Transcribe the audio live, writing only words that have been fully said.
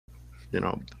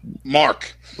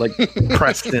Mark, like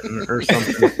Preston or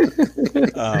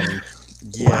something.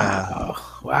 Yeah.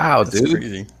 Wow, That's dude.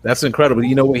 crazy. That's incredible.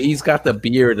 You know what? He's got the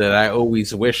beard that I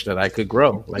always wish that I could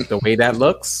grow. Like the way that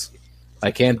looks, I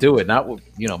can't do it. Not with,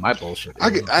 my bullshit.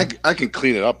 I can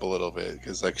clean it up a little bit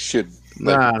because should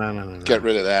No. get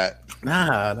rid of that.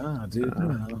 Nah, dude.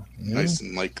 No. Nice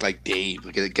and like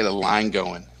Dave, get a line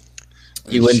going.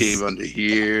 You and shave under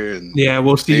here. And yeah,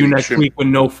 we'll see you next trim. week with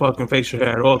no fucking facial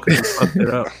hair at all because you fucked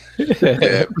it up.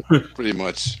 Yeah, pretty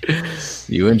much.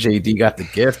 You and JD got the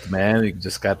gift, man. You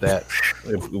just got that.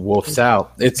 It wolfs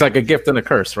out. It's like a gift and a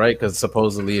curse, right? Because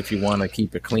supposedly, if you want to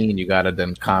keep it clean, you got to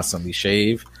then constantly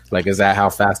shave. Like, is that how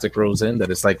fast it grows in?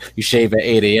 That it's like you shave at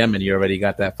 8 a.m. and you already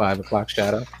got that 5 o'clock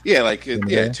shadow? Yeah, 2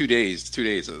 days. 2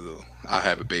 days. I'll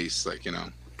have a base, but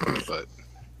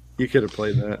you could have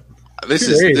played that. This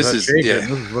is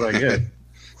what I get.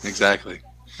 Exactly.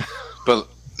 But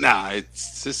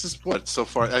this is what so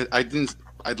far. I didn't.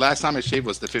 Last time I shaved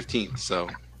was the 15th,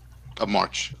 of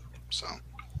March. So.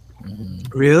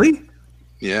 Really?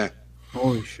 Yeah.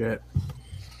 Holy shit.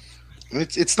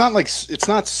 It's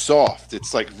not soft.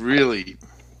 It's like really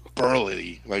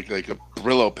burly, like a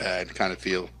Brillo pad kind of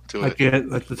feel to it.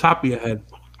 Like the top of your head.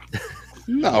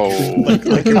 No, like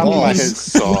your balls. My head's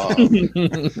soft.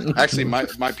 Actually,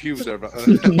 my pubes are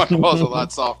my balls are a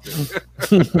lot softer.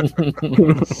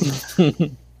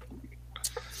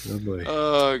 Oh boy.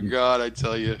 Oh God, I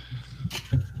tell you.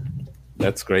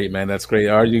 That's great, man. That's great.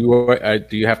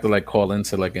 Do you have to call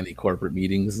into any corporate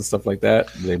meetings and stuff like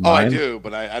that? I do,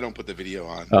 but I don't put the video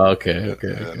on. Oh, okay.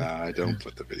 No, I don't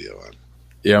put the video on.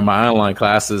 Yeah, my online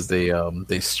classes they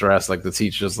stress the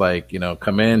teacher's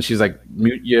come in. She's like,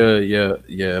 mute your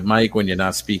mic when you're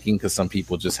not speaking because some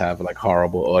people just have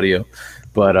horrible audio.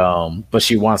 But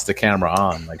she wants the camera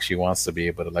on. She wants to be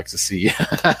able to see. Yeah.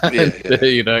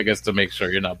 I guess to make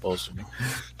sure you're not bullshitting.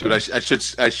 Dude,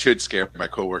 I should scare my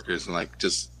coworkers and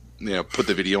just put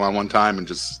the video on one time and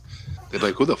just they're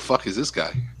like, who the fuck is this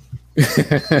guy?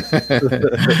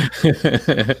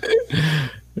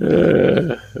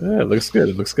 It looks good.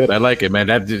 It looks good. I like it, man.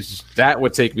 That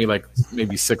would take me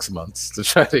maybe 6 months to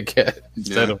try to get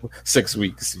instead of 6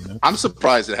 weeks. I'm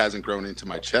surprised it hasn't grown into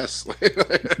my chest. my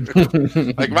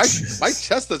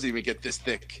chest doesn't even get this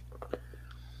thick.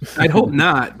 I'd hope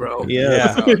not, bro.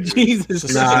 Yeah. Jesus,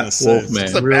 it's not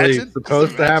Wolfman. Really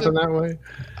supposed to happen that way?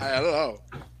 I don't know.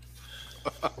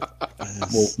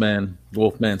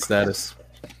 Wolfman status.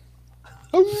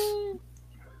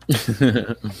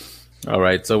 All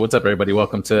right, so what's up, everybody?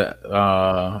 Welcome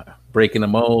to Breaking the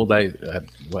Mold.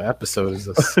 What episode is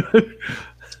this?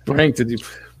 Frank, did you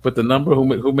put the number?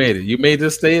 Who made it? You made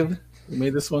this, Dave? You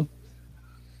made this one?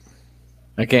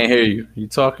 I can't hear you. You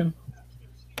talking?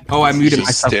 Oh, I muted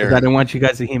myself because I didn't want you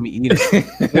guys to hear me eat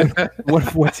it.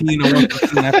 114 or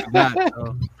 115 after that.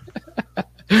 So.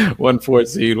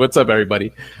 114. What's up,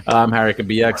 everybody? I'm Harry and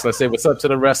BX. Let's say what's up to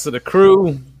the rest of the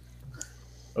crew.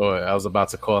 Oh, I was about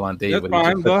to call on Dave. That's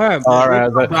fine. Go ahead. All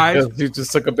right. You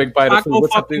just took a big bite of food.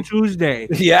 What's fucking up, Tuesday.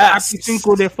 Yes. Happy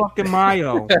Cinco de fucking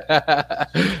Mayo.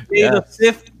 May the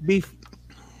 5th be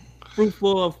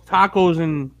fruitful of tacos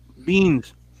and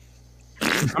beans.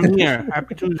 I'm here.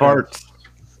 Happy Tuesday. Parts.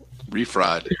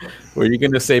 Refried. Were you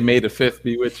going to say May the 5th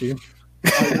be with you?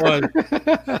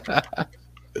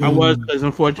 I was because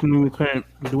unfortunately we couldn't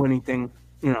do anything,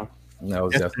 That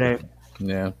was yesterday.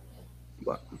 Yeah.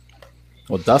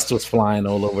 Well, dust was flying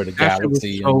all over the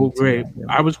galaxy. That was so great.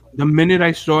 The minute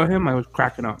I saw him, I was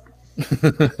cracking up.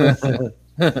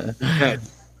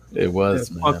 It was,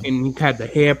 man. He had the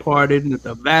hair parted and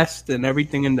the vest and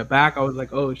everything in the back. I was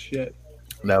like, oh shit.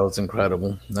 That was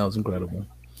incredible.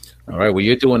 All right, well,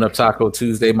 you're doing up Taco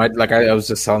Tuesday. I was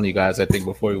just telling you guys, I think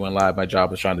before we went live, my job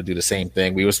was trying to do the same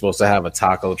thing. We were supposed to have a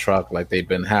taco truck like they've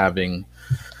been having,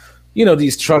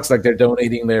 these trucks, they're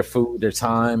donating their food, their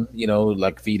time,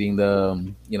 feeding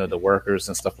the, the workers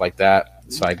and stuff like that.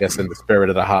 So I guess in the spirit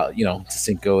of the,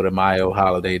 Cinco de Mayo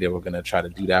holiday, they were going to try to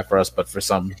do that for us. But for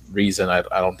some reason, I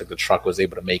don't think the truck was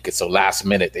able to make it. So last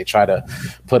minute, they try to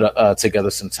put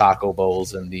together some taco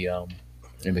bowls in the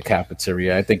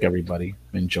cafeteria. I think everybody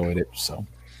enjoyed it. So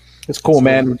it's cool,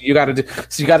 man. You got to do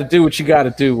what you got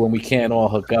to do when we can't all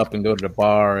hook up and go to the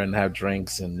bar and have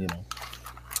drinks and,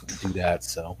 do that.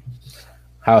 So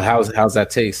how's that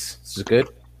taste? Is it good?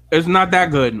 It's not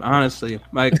that good, honestly.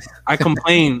 I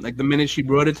complained the minute she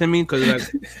brought it to me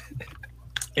because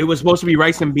it was supposed to be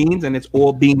rice and beans and it's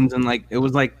all beans and it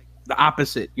was the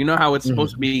opposite. You know how it's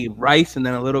supposed to be rice and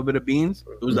then a little bit of beans?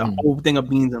 It was a whole thing of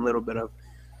beans and a little bit of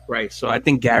rice. So I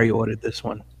think Gary ordered this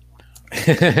one.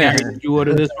 Gary, did you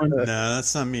order this one? No,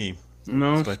 that's not me.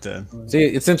 No, But See,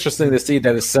 it's interesting to see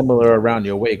that it's similar around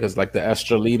your way because, like, the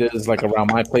Estrelitas, like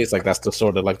around my place, like that's the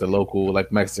sort of like the local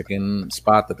like Mexican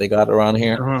spot that they got around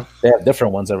here. Uh-huh. They have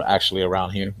different ones that are actually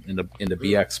around here in the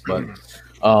BX, but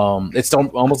it's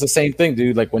almost the same thing,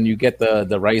 dude. Like when you get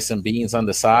the rice and beans on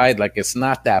the side, like it's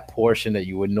not that portion that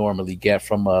you would normally get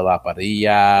from a La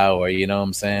Parrilla or you know what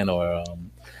I'm saying, or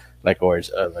like a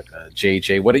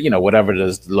JJ, whatever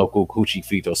this local Cuchi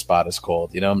Frito spot is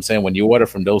called. You know what I'm saying? When you order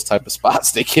from those type of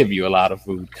spots, they give you a lot of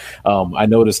food. I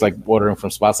noticed like ordering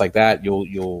from spots like that,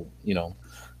 you'll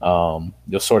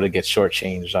sort of get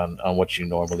shortchanged on what you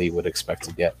normally would expect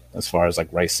to get as far as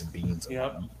like rice and beans.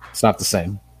 Yep. It's not the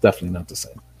same. Definitely not the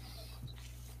same.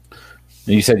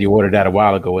 And you said you ordered that a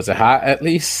while ago. Was it hot at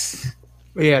least?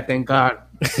 Yeah, thank God.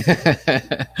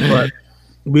 But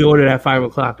we ordered at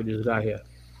 5:00. It just got here.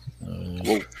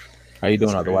 How you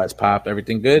doing otherwise, Pop?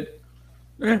 Everything good?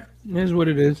 It is what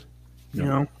it is. You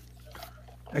know,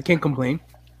 I can't complain.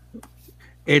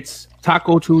 It's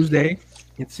Taco Tuesday.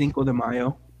 It's Cinco de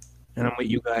Mayo, and I'm with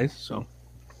you guys. So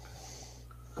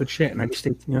good shit. And I just,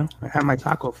 I had my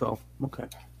taco fill. Okay.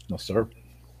 No, sir.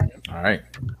 All right.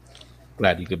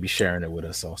 Glad you could be sharing it with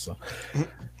us also.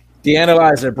 The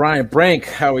Analyzer, Brian Brank,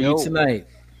 how are you tonight?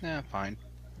 Yeah, fine.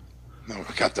 No,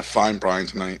 I got to find Brian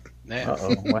tonight. Yeah.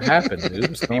 Uh-oh. What happened, dude?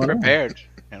 What's Be going on? prepared.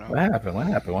 You know. What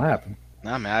happened?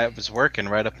 Nah, man, I was working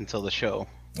right up until the show.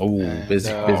 Oh,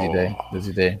 busy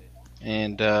day.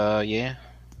 And yeah.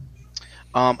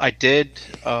 I did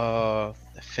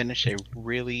finish a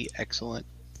really excellent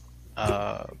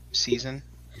season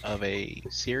of a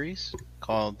series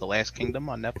called The Last Kingdom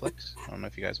on Netflix. I don't know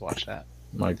if you guys watched that.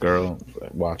 My girl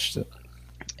watched it.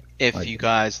 If you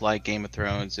guys like Game of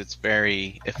Thrones, it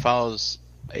follows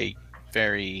a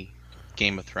very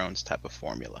Game of Thrones type of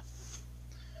formula.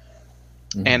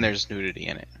 Mm-hmm. And there's nudity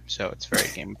in it, so it's very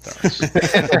Game of Thrones.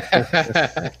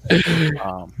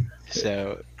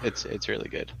 So it's really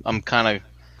good.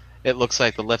 It looks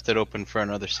like they left it open for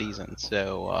another season,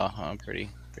 so I'm pretty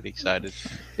excited.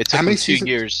 It took them 2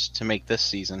 years to make this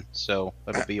season, so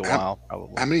it'll be a while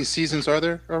probably. How many seasons are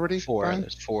there already? 4. Brian?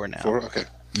 There's 4 now. 4. Okay.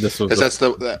 This was That's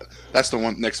the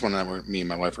one next one that me and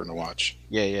my wife are gonna watch.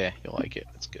 Yeah, you'll like it.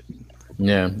 It's good.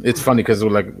 Yeah, it's funny because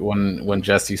like when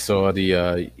Jessie saw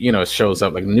the it shows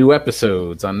up like new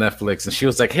episodes on Netflix, and she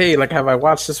was like, "Hey, like, have I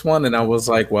watched this one?" And I was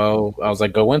like,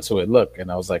 "Go into it, look."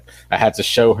 And I was like, I had to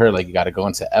show her like you got to go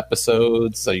into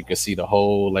episodes so you can see the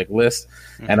whole like list.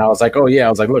 Mm-hmm. And I was like, "Oh yeah," I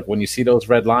was like, "Look, when you see those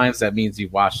red lines, that means you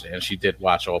watched it." And she did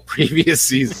watch all previous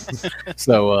seasons,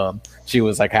 so she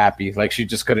was like happy, like she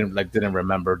just didn't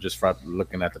remember just from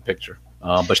looking at the picture.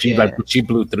 But she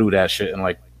blew through that shit in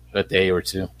like a day or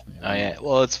two. Oh yeah.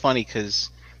 Well, it's funny because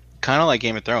kind of like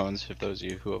Game of Thrones, if those of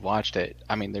you who have watched it,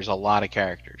 I mean, there's a lot of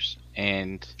characters,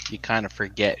 and you kind of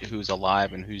forget who's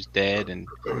alive and who's dead, and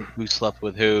who slept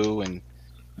with who, and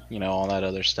all that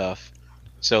other stuff.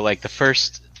 So like the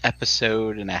first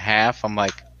episode and a half, I'm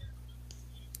like,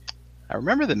 I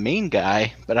remember the main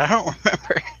guy, but I don't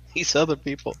remember these other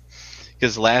people,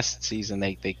 because last season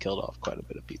they killed off quite a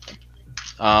bit of people.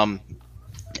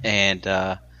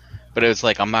 But it was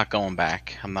like, I'm not going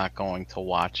back. I'm not going to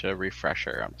watch a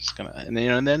refresher. I'm just gonna, and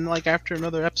then like after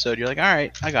another episode, you're like, all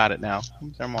right, I got it now.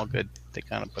 I'm all good. They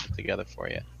kind of put it together for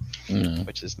you,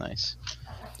 which is nice.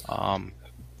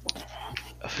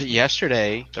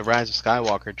 Yesterday, The Rise of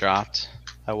Skywalker dropped.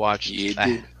 I watched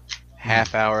a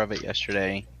half hour of it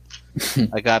yesterday.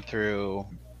 I got through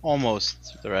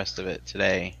almost the rest of it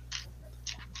today.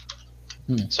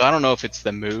 So I don't know if it's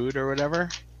the mood or whatever,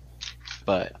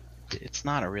 but it's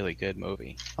not a really good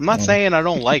movie. I'm not saying I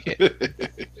don't like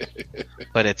it,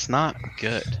 but it's not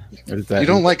good. You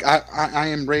don't like I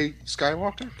Am Rey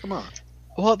Skywalker? Come on.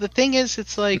 Well, the thing is,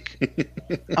 it's like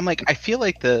I'm like, I feel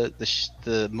like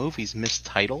the movie's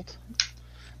mistitled,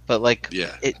 but like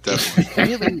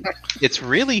it's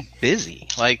really busy.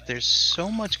 Like there's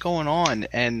so much going on,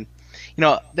 and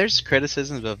there's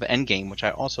criticisms of Endgame, which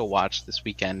I also watched this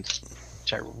weekend,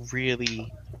 which I really.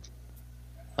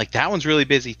 Like that one's really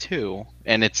busy too,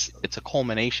 and it's a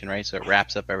culmination, right? So it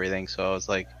wraps up everything. So I was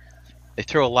like, they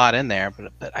throw a lot in there,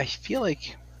 but I feel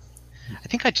like I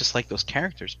think I just like those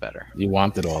characters better. You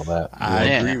wanted all that. I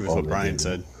agree with what Brian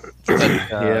said.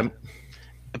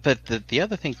 But the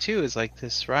other thing too is like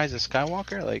this Rise of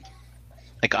Skywalker. Like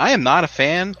I am not a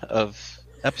fan of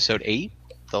Episode 8,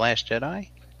 The Last Jedi,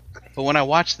 but when I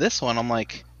watch this one, I'm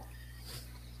like,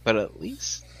 but at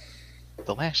least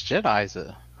The Last Jedi is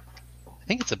I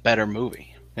think it's a better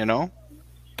movie, and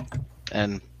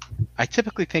I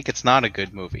typically think it's not a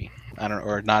good movie.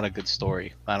 Or not a good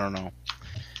story. I don't know.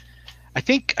 I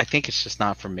think it's just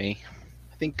not for me.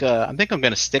 I think I'm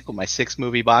gonna stick with my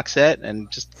 6-movie box set and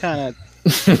just kind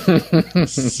of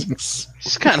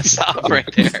stop right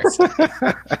there.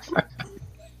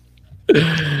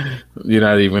 You're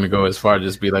not even gonna go as far,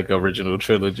 just be like original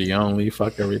trilogy only.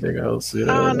 Fuck everything else. You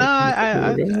know? No,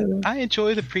 I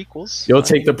enjoy the prequels. You'll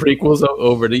take the prequels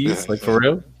over these, like for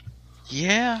real?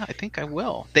 Yeah, I think I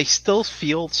will. They still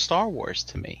feel Star Wars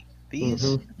to me.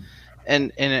 These,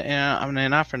 and I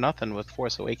mean, not for nothing with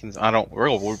Force Awakens.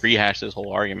 We'll rehash this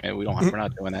whole argument. We're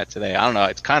not doing that today. I don't know.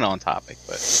 It's kind of on topic,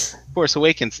 but Force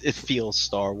Awakens, it feels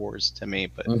Star Wars to me.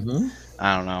 But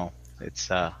I don't know. It's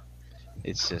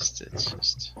just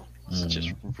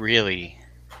really,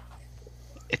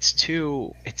 it's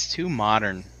too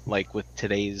modern. Like with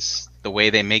the way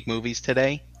they make movies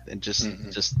today, and just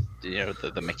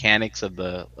the mechanics of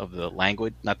the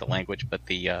language, not the language, but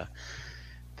the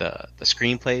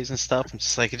screenplays and stuff. I'm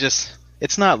just like,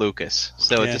 it's not Lucas,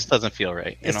 so it just doesn't feel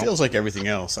right. It feels like everything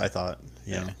else. I thought,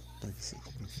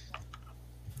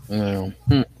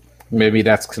 Maybe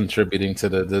that's contributing to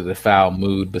the foul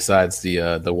mood. Besides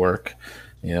the work,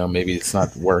 maybe it's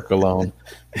not work alone.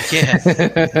 Yeah.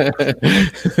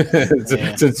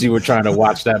 Since you were trying to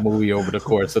watch that movie over the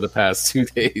course of the past 2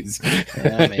 days,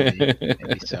 maybe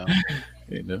so.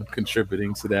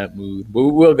 Contributing to that mood. But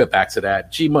we'll get back to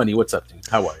that. G Money, what's up, dude?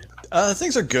 How are you?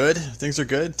 Things are good.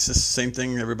 It's the same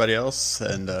thing everybody else.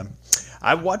 And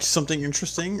I watched something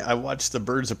interesting. I watched the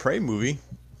Birds of Prey movie.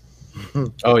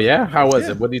 Oh yeah, how was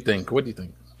it? What do you think?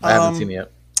 I haven't seen it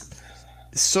yet.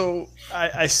 So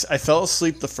I fell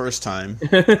asleep the first time,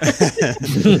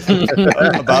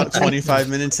 about 25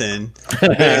 minutes in,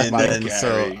 and then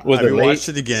so I watched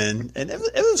it again, and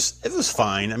it was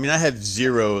fine. I mean, I had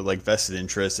zero vested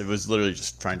interest. It was literally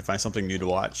just trying to find something new to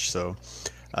watch. So,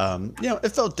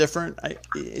 it felt different.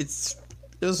 It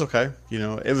was okay.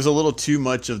 It was a little too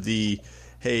much of the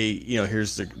hey,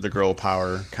 here's the girl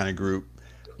power kind of group,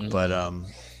 but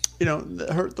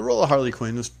the role of Harley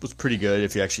Quinn was pretty good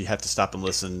if you actually have to stop and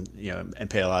listen, and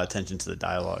pay a lot of attention to the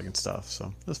dialogue and stuff.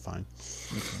 So it was fine.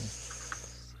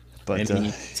 But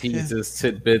any teases,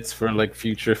 tidbits for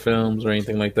future films or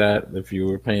anything like that? If you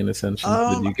were paying attention,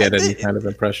 did you get any kind of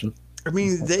impression? I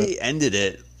mean, they ended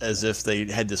it as if they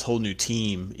had this whole new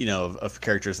team, of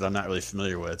characters that I'm not really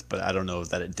familiar with. But I don't know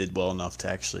that it did well enough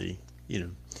to actually,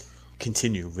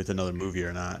 continue with another movie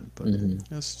or not. But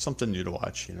it's something new to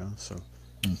watch, So.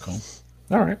 Okay.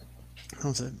 All right.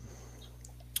 How's it?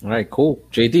 All right, cool.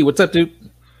 JD, what's up, dude?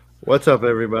 What's up,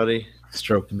 everybody?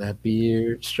 Stroking that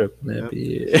beard.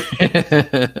 Beard.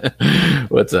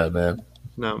 What's up, man?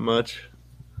 Not much.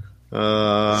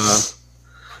 I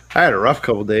had a rough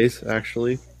couple days,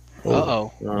 actually.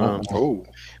 Did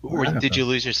you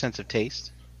lose your sense of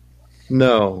taste?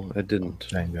 No, I didn't.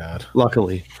 Thank God.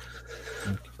 Luckily.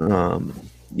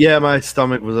 My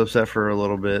stomach was upset for a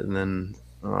little bit, and then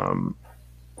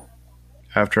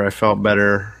after I felt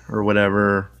better or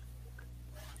whatever,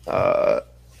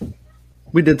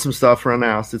 we did some stuff around the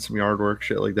house, did some yard work,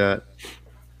 shit like that.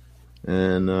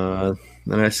 And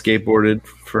then I skateboarded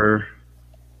for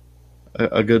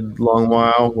a good long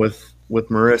while with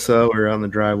Marissa. We were on the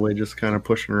driveway just kind of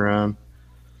pushing around.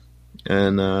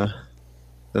 And then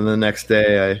the next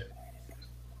day I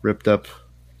ripped up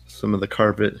some of the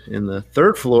carpet in the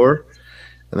third floor.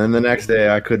 And then the next day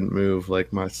I couldn't move,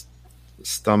 my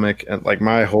stomach and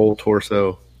my whole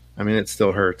torso. I mean, it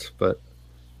still hurts, but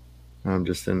I'm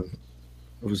just I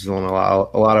was in a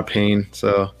lot of pain.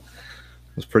 So I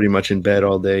was pretty much in bed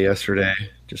all day yesterday,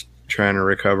 just trying to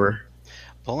recover.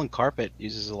 Pulling carpet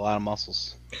uses a lot of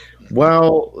muscles.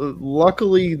 Well,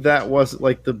 luckily that wasn't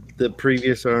the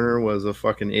previous owner was a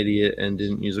fucking idiot and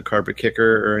didn't use a carpet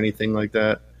kicker or anything like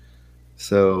that.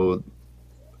 So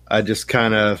I just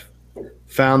kind of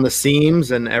found the seams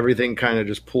and everything kind of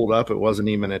just pulled up. It wasn't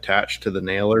even attached to the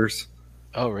nailers.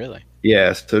 Oh, really?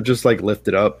 Yeah, so just lift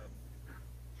it up.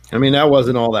 I mean, that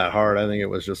wasn't all that hard. I think it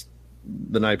was just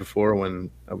the night before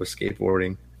when I was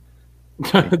skateboarding.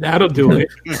 That'll do it.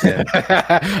 Yeah.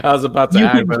 I was about to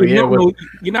add, but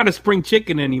you're not a spring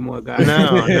chicken anymore, guys.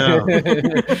 No.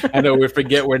 I know we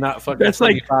forget we're not fucking That's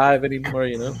 25 anymore,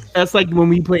 That's like when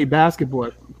we played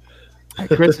basketball. At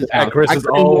Chris's house.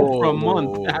 For a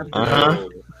month after. Uh-huh.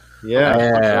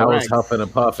 Yeah, I was huffing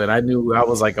and puffing. I knew, I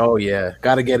was like, oh yeah,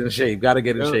 gotta get in shape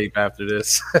after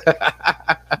this.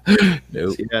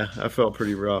 Nope. Yeah, I felt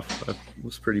pretty rough. I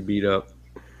was pretty beat up,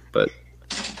 but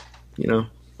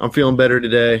I'm feeling better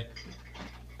today.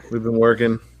 We've been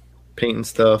working, painting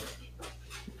stuff,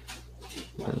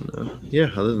 and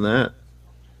other than that,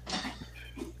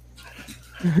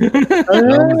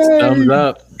 thumbs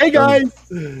up. Hey guys,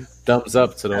 thumbs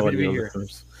up to the Happy to be audio here.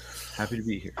 listeners. happy to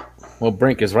be here. Well,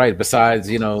 Brink is right. Besides,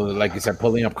 like you said,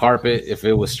 pulling up carpet, if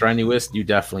it was strenuous, you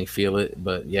definitely feel it.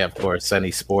 But yeah, of course,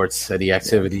 any sports, any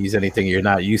activities, anything you're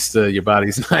not used to, your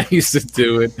body's not used to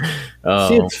doing. See,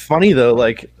 it's funny though.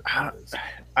 Like,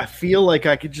 I feel like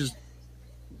I could just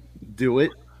do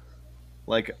it.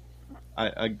 Like,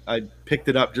 I picked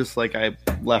it up just like I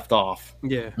left off.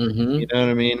 Yeah. Mm-hmm. You know what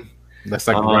I mean? That's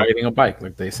like riding a bike,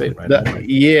 like they say, right?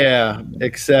 Yeah,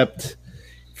 except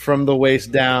from the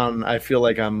waist down, I feel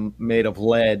like I'm made of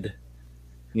lead,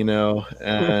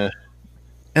 and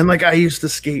like I used to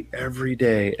skate every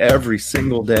day, every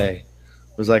single day.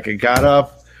 It was like I got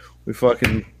up, we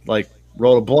fucking like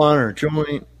rolled a blunt or a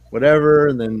joint, whatever,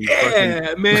 and then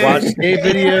watched skate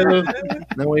video.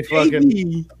 Then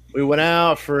we went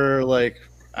out for like,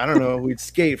 I don't know, we'd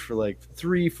skate for like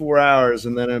 3-4 hours,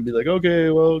 and then I'd be like,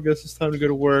 okay, well, I guess it's time to go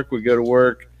to work. We go to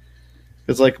work.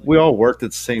 Because, like, we all worked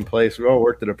at the same place. We all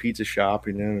worked at a pizza shop,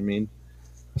 you know what I mean?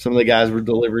 Some of the guys were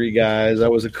delivery guys. I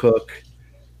was a cook.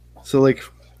 So, like,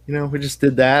 we just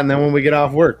did that. And then when we get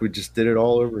off work, we just did it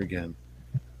all over again.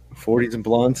 40s and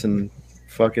blunts and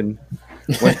fucking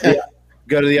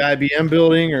go to the IBM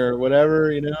building or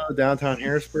whatever, downtown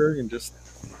Harrisburg, and just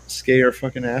skate our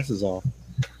fucking asses off.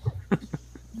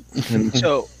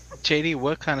 So, JD,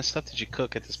 what kind of stuff did you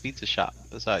cook at this pizza shop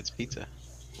besides pizza?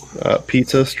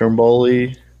 Pizza,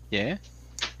 stromboli. Yeah.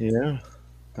 Yeah.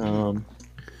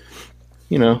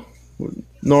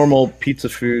 Normal pizza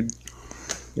food.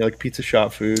 Like pizza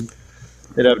shop food.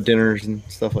 They'd have dinners and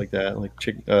stuff like that, like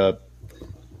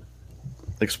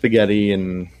like spaghetti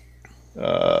and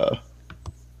wow,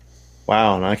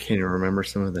 and I can't even remember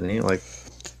some of the name, like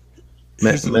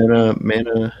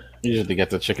manna. Usually get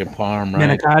the chicken parm,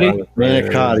 right?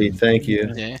 Manicotti, thank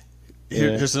you. Yeah.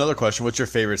 Here's another question. What's your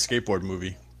favorite skateboard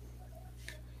movie?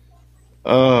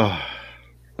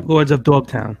 Lords of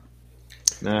Dogtown.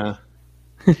 Nah.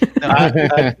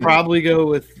 I'd probably go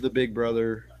with the Big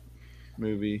Brother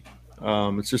movie.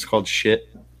 It's just called Shit.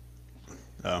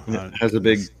 Oh, it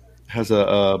has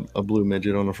a blue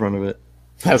midget on the front of it.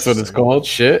 That's what it's called?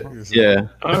 Shit? Yeah.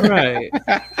 All right.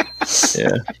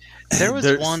 Yeah. There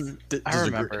was one I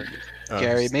remember.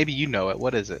 Gary, maybe you know it.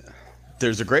 What is it?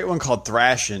 There's a great one called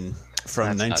Thrashin'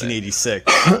 from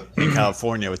 1986 in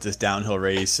California with this downhill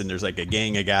race, and there's like a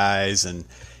gang of guys, and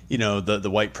the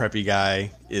white preppy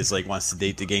guy is like wants to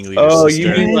date the gang leader's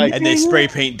sister, and they spray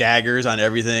paint daggers on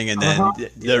everything, and then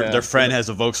their friend has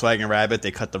a Volkswagen Rabbit.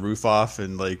 They cut the roof off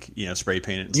and spray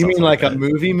paint it. And you stuff mean like that. a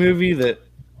movie that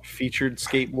featured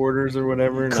skateboarders or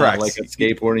whatever? Correct. Not like a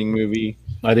skateboarding movie.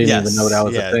 I didn't even know that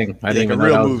was a thing. I didn't even know a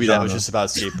real that movie that was just about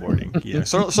skateboarding.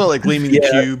 Sort of like Gleaming the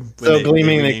Cube.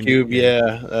 Gleaming the Cube,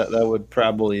 that would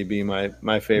probably be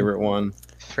my favorite one.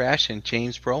 Thrashin',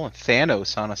 James Brolin,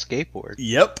 Thanos on a skateboard.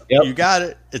 Yep, you got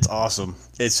it. It's awesome.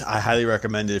 I highly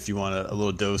recommend it if you want a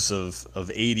little dose of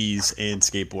 80s and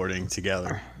skateboarding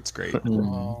together. It's great.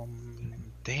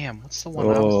 Damn, what's the one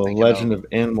I was thinking Legend of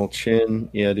Animal Chin.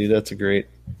 Yeah, dude, that's a great.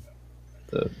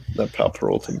 That Pal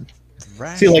Peralta.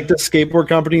 See, like the skateboard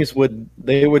companies would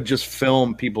just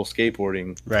film people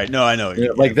skateboarding. Right. No, I know.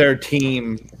 Like their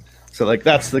team. So like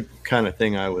that's the kind of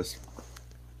thing I was.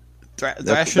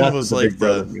 Thrashin' was like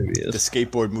the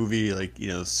skateboard movie,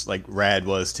 like Rad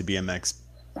was to BMX,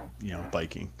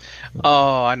 biking.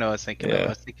 Oh, I know. I was thinking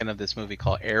of this movie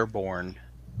called Airborne.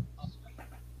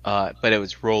 But it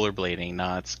was rollerblading,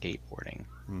 not skateboarding.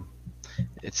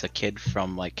 It's a kid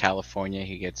from like California.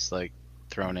 He gets like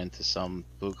thrown into some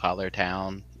blue collar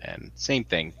town, and same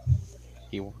thing.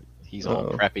 He's all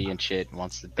preppy and shit, and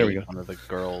wants to date one of the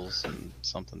girls and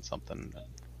something.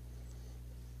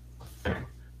 I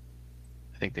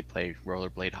think they play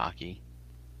rollerblade hockey.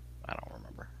 I don't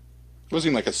remember.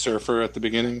 Wasn't he like a surfer at the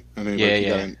beginning? And then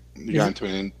he got into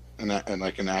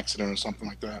an accident or something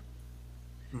like that.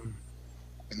 And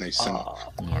they sent. I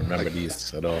don't remember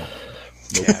these at all.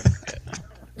 Yeah,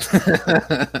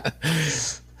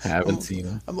 haven't seen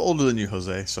them. I'm older than you,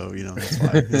 Jose, so that's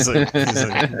why. He's like,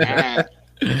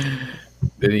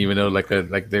 didn't even know like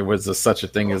there was such a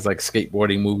thing as like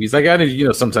skateboarding movies. Like I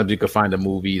didn't, sometimes you could find a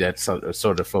movie that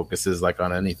sort of focuses like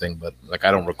on anything, but like I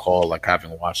don't recall like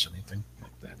having watched anything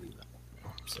like that either.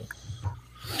 So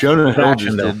Jonah Hill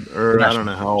just did, or I don't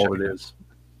know how old it is.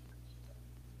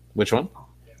 Which one?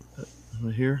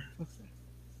 Here.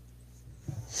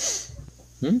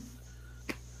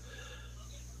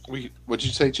 What'd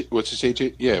you say? What'd you say,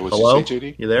 JD? Yeah, what'd Hello? you say,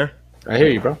 JD? You there? I hear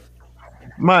you, bro.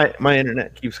 My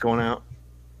internet keeps going out.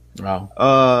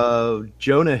 Wow.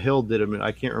 Jonah Hill did it.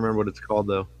 I can't remember what it's called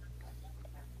though.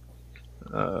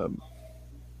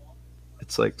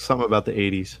 It's like something about the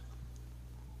 80s.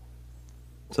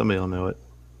 Somebody will know it.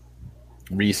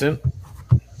 Recent?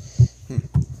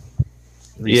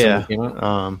 Yeah. Came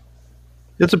out?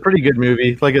 It's a pretty good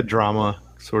movie, like a drama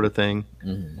sort of thing.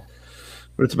 Mm-hmm.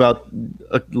 But it's about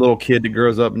a little kid that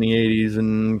grows up in the 80s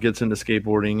and gets into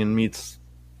skateboarding and meets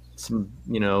some,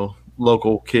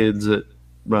 local kids that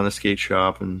run a skate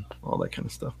shop and all that kind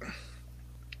of stuff.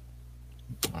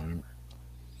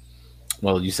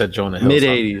 Well, you said Jonah Hill. Mid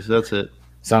 80s, that's it.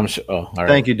 All right.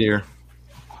 Thank you, dear.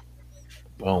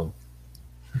 Boom.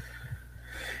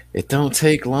 It don't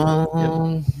take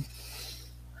long. Yep.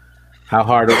 How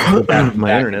hard would that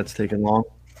my internet's taking long?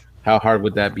 How hard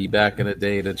would that be back in the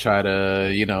day to try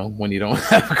to, when you don't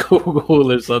have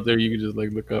Google or something, you can just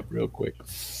like look up real quick,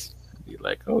 be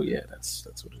like, oh yeah, that's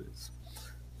what it is.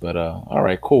 But all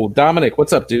right, cool. Dominic,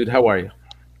 what's up, dude? How are you?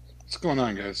 What's going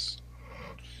on, guys?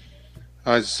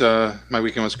 My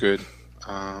weekend was good.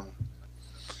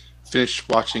 Finished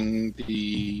watching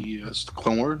the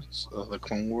Clone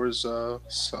Wars,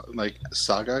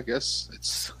 saga. I guess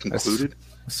it's concluded.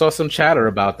 I saw some chatter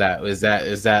about that.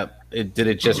 Did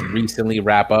it just recently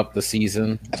wrap up the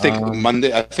season? I think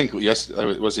Monday. I think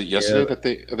was it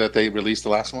yesterday that they released the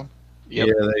last one? Yep.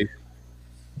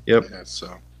 Yep. Yeah,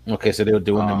 so. Okay, so they were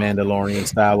doing the Mandalorian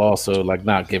style, also like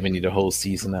not giving you the whole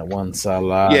season at once.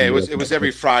 Yeah, it was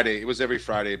every Friday. It was every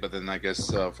Friday, but then I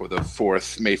guess for the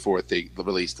May 4th, they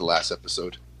released the last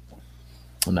episode.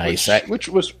 Nice, which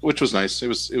was nice. It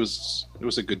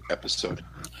was a good episode.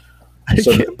 I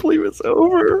can't believe it's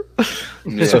over.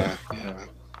 Yeah.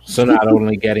 So not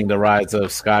only getting the Rise of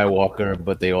Skywalker,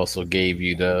 but they also gave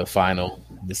you the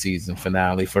season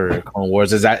finale for Clone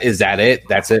Wars. Is that it?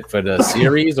 That's it for the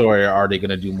series, or are they going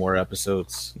to do more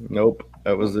episodes? Nope,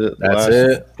 that was it.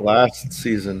 That's last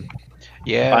season.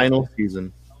 Yeah, final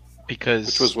season. Because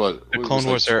which was what the Clone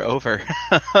Wars are over.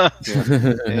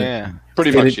 Yeah,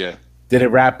 pretty much. Yeah. Did it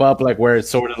wrap up like where it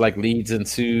sort of like leads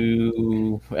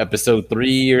into episode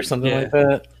 3 or something like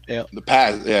that? Yeah. The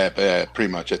past,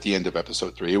 pretty much at the end of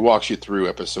episode 3, it walks you through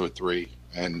episode 3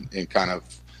 and kind of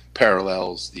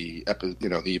parallels the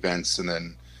events, and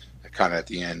then kind of at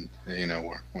the end,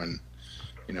 when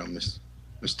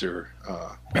Mr.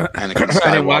 Anakin Skywalker.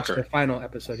 I didn't watch the final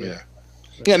episode yet. Yeah.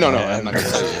 Yeah, no, I'm not gonna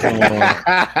say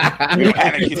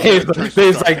it.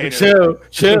 Dave's like,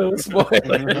 chill,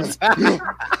 spoilers.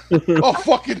 Oh,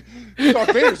 fucking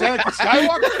Darth Vader's Anakin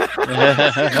Skywalker.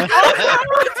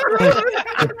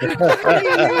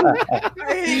 I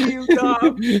hate you,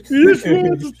 Dom. You just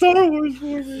ruined the Star Wars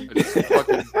for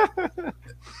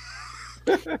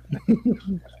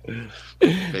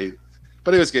me.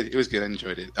 But it was good. It was good. I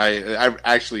enjoyed it. I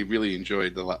actually really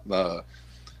enjoyed the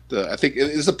I think it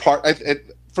is a part.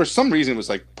 For some reason, it was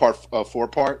like part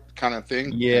 4-part kind of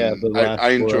thing. Yeah, I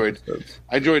enjoyed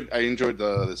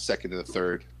the second and the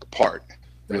third part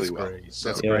really well. Great. So,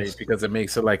 that's great because it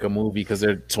makes it like a movie because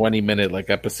they're 20-minute like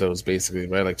episodes basically,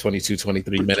 right? Like 22,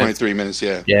 23 minutes. 23 minutes,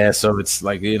 yeah. Yeah, so it's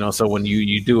like so when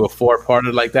you do a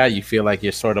 4-parter like that, you feel like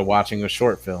you're sort of watching a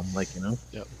short film, Yep.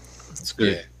 It's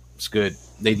good. Yeah. It's good.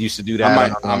 They used to do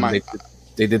that.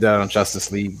 They did that on Justice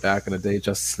League back in the day,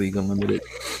 Justice League Unlimited.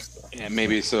 Yeah,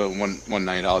 maybe so. One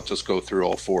night I'll just go through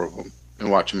all 4 of them and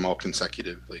watch them all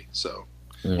consecutively. So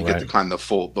you get the kind of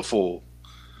the full,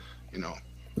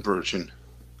 version.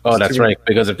 Oh, that's right.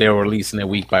 Because if they were releasing it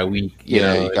week by week, you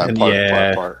got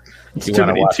part. It's too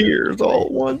many tiers all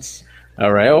at once.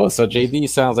 All right. Oh, so JD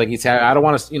sounds like he's I don't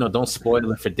want to, don't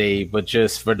spoil it for Dave, but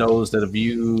just for those of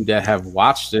you that have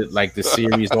watched it, like the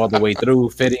series all the way through,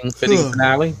 fitting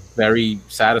finale. Very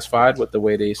satisfied with the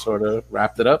way they sort of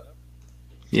wrapped it up.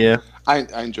 Yeah, I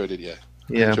enjoyed it. Yeah,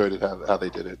 I enjoyed it how they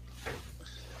did it.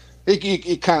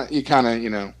 You kind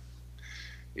of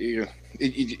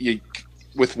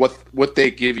with what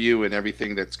they give you and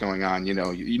everything that's going on,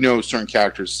 certain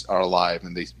characters are alive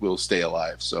and they will stay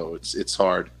alive. So it's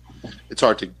hard. It's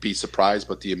hard to be surprised,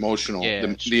 but the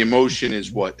the emotion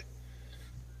is what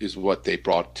they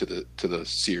brought to the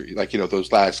series. Like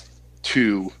those last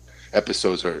 2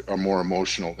 episodes are more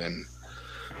emotional than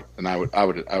I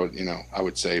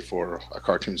would say for a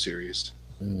cartoon series.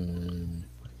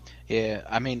 Yeah,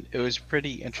 I mean, it was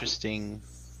pretty interesting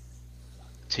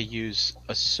to use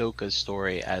Ahsoka's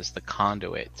story as the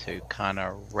conduit to kind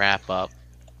of wrap up.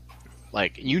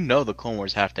 Like, the Clone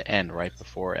Wars have to end right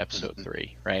before episode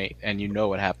 3, right? And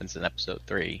what happens in episode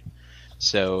 3.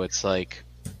 So it's like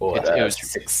it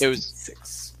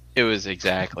was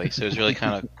exactly. So it was really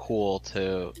kind of cool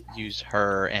to use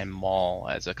her and Maul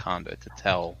as a conduit to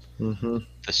tell the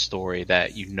story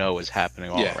that is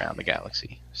happening all around the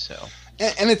galaxy. So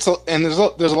and there's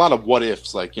a lot of what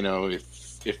ifs, like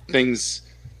if things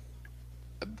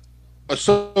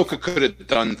Ahsoka could have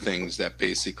done things that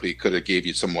basically could have gave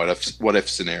you some what if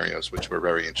scenarios, which were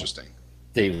very interesting.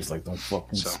 Dave was like, "Don't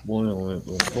fucking spoil it."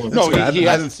 No, he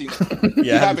hasn't seen.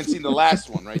 You haven't seen the last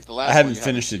one, right? The last. I haven't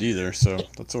finished it either, so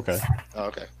that's okay. Oh,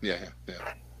 okay. Yeah.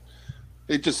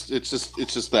 It's just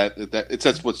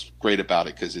that's what's great about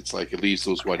it, because it's like it leaves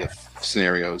those what if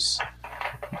scenarios,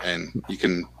 and you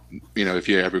can, if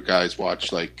you ever guys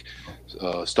watch like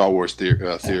Star Wars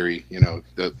theory,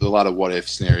 a lot of what if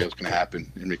scenarios can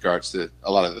happen in regards to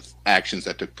a lot of the actions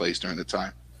that took place during the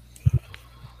time.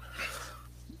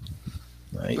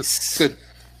 Nice. Good.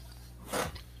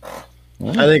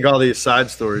 I think all these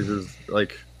side stories is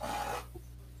like,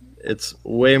 it's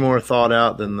way more thought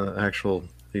out than the actual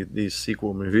these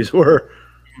sequel movies were.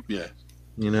 Yeah.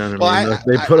 You know what I mean?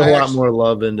 They put a lot more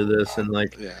love into this, and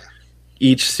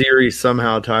each series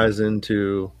somehow ties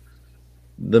into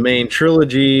the main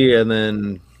trilogy, and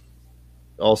then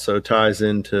also ties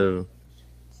into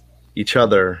each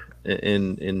other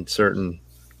in certain,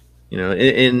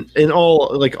 in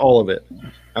all of it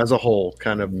as a whole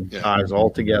kind of ties all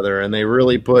together, and they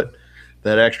really put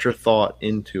that extra thought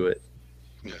into it.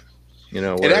 Yeah.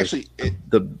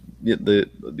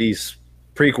 These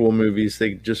prequel movies,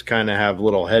 they just kind of have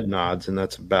little head nods, and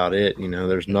that's about it.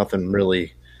 There's nothing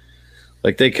really,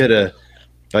 like they could have,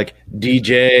 like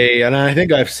DJ, and I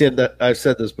think I've said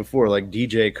this before, like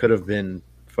DJ could have been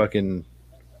fucking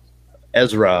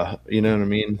Ezra, you know what I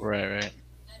mean? Right.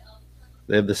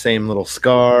 They have the same little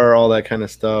scar, all that kind of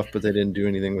stuff, but they didn't do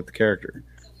anything with the character.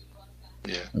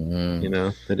 Yeah.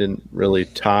 They didn't really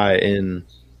tie in.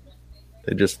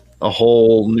 They just a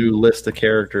whole new list of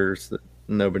characters that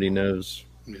nobody knows.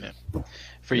 Yeah.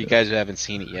 For you guys who haven't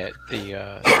seen it yet,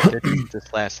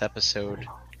 this last episode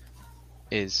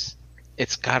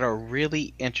it's got a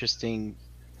really interesting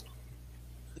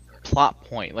plot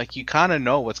point. Like, you kind of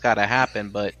know what's got to happen,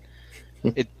 but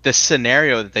the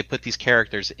scenario that they put these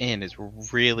characters in is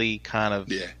really kind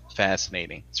of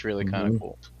fascinating. It's really kind of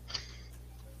cool.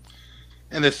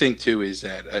 And the thing too is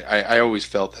that I always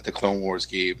felt that the Clone Wars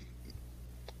gave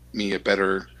me a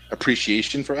better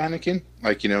appreciation for Anakin.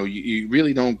 Like, you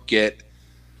really don't get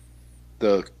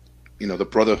the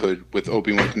brotherhood with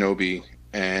Obi-Wan Kenobi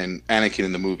and Anakin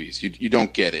in the movies. You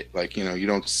don't get it. Like, you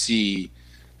don't see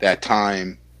that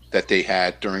time that they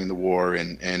had during the war,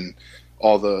 and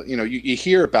all the, you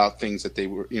hear about things that they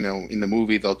were, in the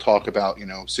movie they'll talk about,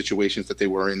 situations that they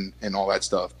were in and all that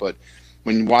stuff. But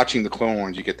when you're watching the Clone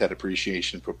Wars, you get that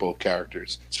appreciation for both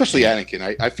characters, especially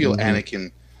Anakin. I feel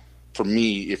Anakin, for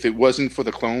me, if it wasn't for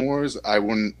the Clone Wars, I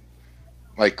wouldn't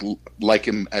like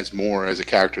him as more as a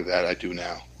character that I do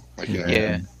now. Like,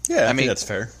 Yeah, I mean that's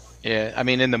fair. Yeah, I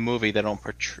mean, in the movie they don't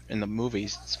portray, in the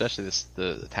movies, especially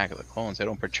the Attack of the Clones, they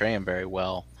don't portray him very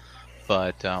well.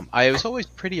 But I was always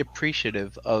pretty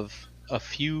appreciative of a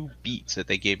few beats that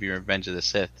they gave you in Revenge of the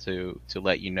Sith to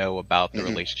let you know about the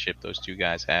relationship those two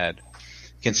guys had,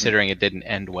 considering it didn't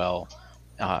end well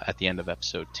at the end of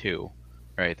Episode 2.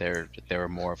 Right, they were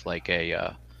more of like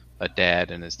a dad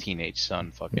and his teenage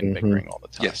son fucking bickering all the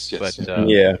time. Yes.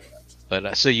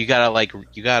 But so you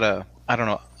gotta I don't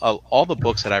know, all the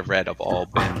books that I've read have all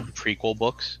been prequel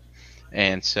books,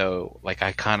 and so like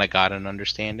I kind of got an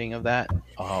understanding of that.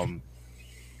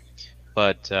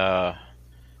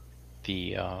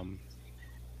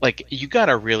 Like, you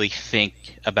gotta really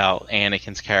think about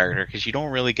Anakin's character, because you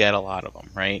don't really get a lot of them,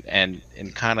 right? And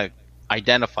kind of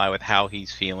identify with how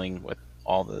he's feeling with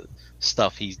all the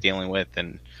stuff he's dealing with,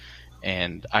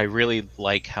 and I really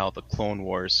like how the Clone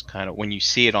Wars kind of, when you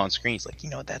see it on screen, it's like,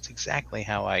 that's exactly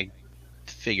how I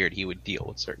figured he would deal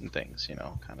with certain things,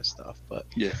 kind of stuff. But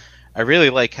I really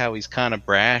like how he's kind of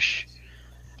brash.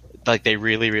 Like, they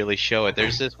really, really show it.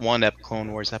 There's this one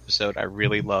Clone Wars episode I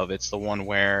really love. It's the one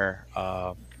where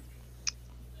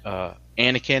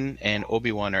Anakin and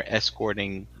Obi-Wan are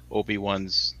escorting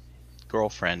Obi-Wan's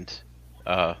girlfriend,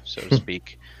 so to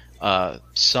speak,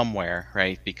 somewhere,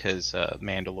 right? Because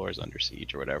Mandalore is under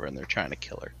siege or whatever, and they're trying to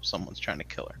kill her. Someone's trying to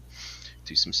kill her.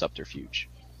 Do some subterfuge.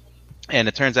 And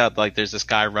it turns out, like, there's this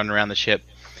guy running around the ship,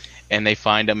 and they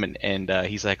find him, and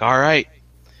he's like, all right.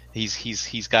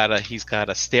 He's got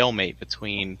a stalemate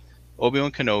between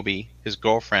Obi-Wan Kenobi, his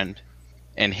girlfriend,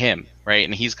 and him, right?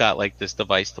 And he's got like this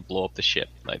device to blow up the ship,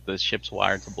 like the ship's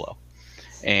wired to blow.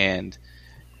 And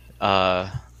the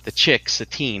chick,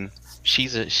 Satine,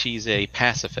 she's a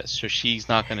pacifist, so she's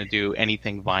not going to do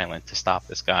anything violent to stop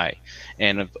this guy.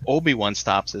 And if Obi-Wan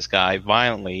stops this guy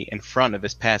violently in front of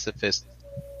his pacifist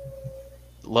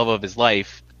love of his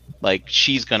life, like,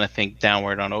 she's gonna think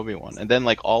downward on Obi-Wan. And then,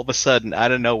 like, all of a sudden,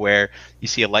 out of nowhere, you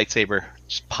see a lightsaber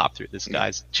just pop through this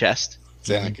guy's chest, It's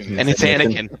Anakin. And it's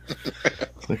Anakin.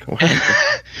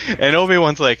 And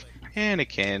Obi-Wan's like,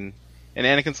 Anakin. And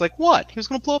Anakin's like, what? He was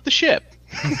going to blow up the ship.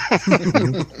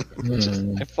 I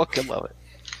fucking love it.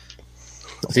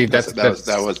 See,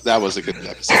 that was a good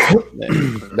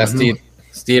episode. That's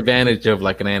the advantage of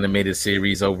like an animated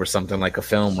series over something like a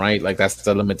film, right? Like that's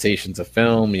the limitations of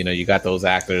film. You know, you got those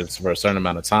actors for a certain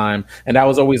amount of time, and that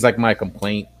was always like my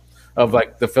complaint of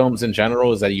like the films in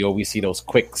general, is that you always see those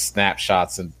quick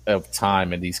snapshots of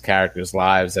time in these characters'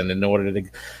 lives, and in order to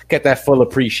get that full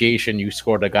appreciation, you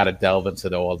sort of got to delve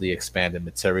into all the expanded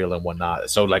material and whatnot.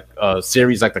 So like a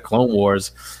series like the Clone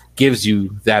Wars gives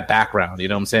you that background, you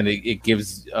know what I'm saying? It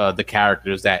gives the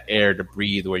characters that air to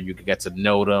breathe where you can get to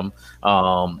know them.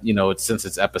 You know, since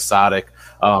it's episodic,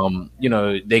 you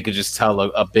know, they could just tell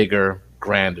a bigger,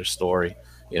 grander story.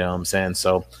 You know what I'm saying?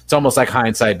 So it's almost like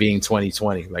hindsight being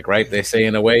 2020, like, right? They say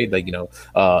in a way, like, you know,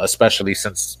 especially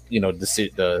since, you know,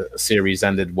 the series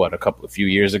ended a few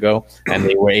years ago, and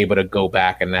they were able to go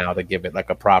back and now to give it like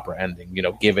a proper ending, you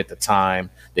know, give it the time,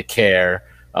 the care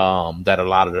that a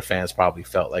lot of the fans probably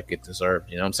felt like it deserved.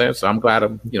 You know what I'm saying? So I'm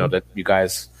glad, you know, that you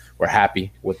guys were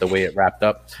happy with the way it wrapped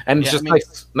up, and it's just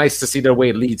nice to see the way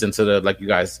it leads into the, like you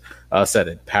guys said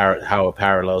it, how it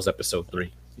parallels episode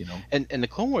 3. You know, and the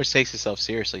Clone Wars takes itself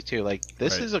seriously too. Like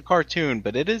this is a cartoon,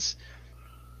 but it is.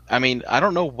 I mean, I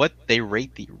don't know what they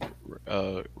rate the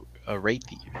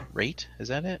rate. Is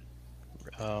that it?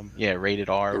 Yeah, rated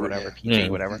R or whatever,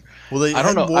 PG, whatever. Well, I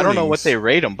don't know what they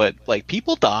rate them, but like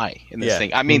people die in this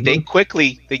thing. I mean,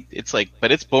 it's like,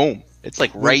 but it's boom. It's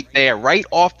like right there, right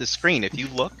off the screen. If you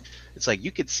look, it's like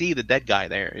you could see the dead guy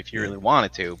there if you really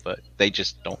wanted to, but they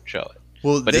just don't show it.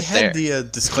 Well, but they had the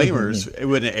disclaimers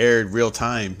when it aired real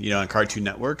time, you know, on Cartoon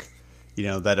Network, you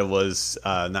know, that it was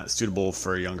not suitable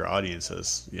for younger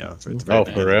audiences, you know. For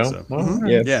real? So,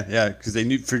 yeah, because they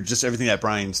knew, for just everything that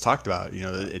Brian's talked about, you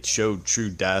know, it showed true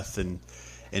death and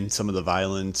some of the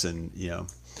violence, and, you know,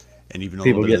 and even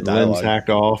people getting limbs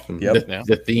hacked off, and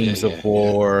the themes of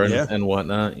war and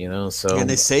whatnot, you know. So, and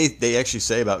they actually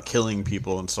say about killing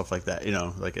people and stuff like that, you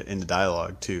know, like in the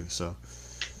dialogue too. So.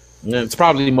 It's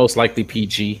probably most likely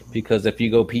PG, because if you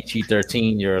go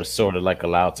PG-13, you're sort of like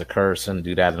allowed to curse and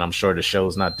do that, and I'm sure the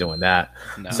show's not doing that.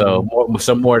 No.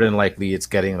 So more than likely, it's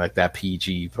getting like that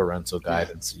PG parental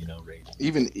guidance, you know, rating.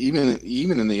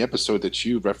 Even in the episode that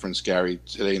you referenced, Gary,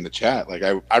 today in the chat, like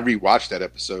I rewatched that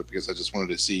episode because I just wanted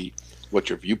to see what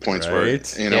your viewpoints were,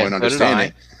 you know, and understand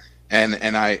it.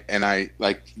 And I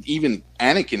like, even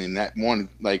Anakin in that one,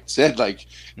 like, said, like,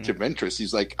 to Ventress,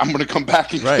 he's like, I'm gonna come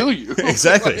back and kill you.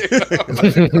 Exactly.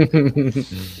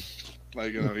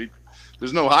 Like, you know,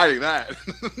 there's no hiding that.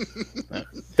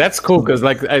 That's cool, because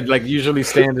like usually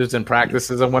standards and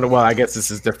practices, I guess this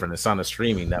is different. It's on a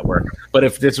streaming network. But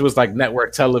if this was like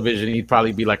network television, he'd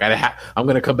probably be like, I'm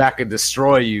gonna come back and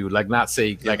destroy you, like, not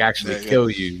say like actually kill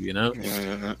you, you know?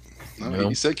 Yeah. No,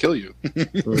 he said kill you. He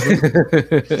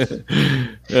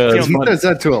does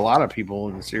that to a lot of people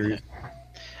in the series.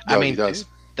 I mean, dude,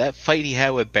 that fight he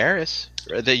had with Barriss,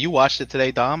 that you watched it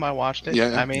today, Dom. I watched it.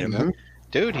 Yeah. I mean,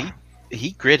 dude,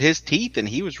 he grit his teeth and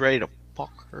he was ready to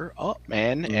fuck her up,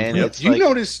 man. And it's you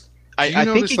notice. I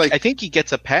think he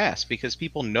gets a pass because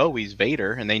people know he's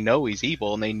Vader and they know he's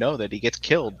evil and they know that he gets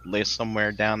killed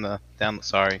somewhere down the.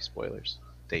 Sorry, spoilers.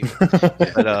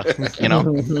 But you know,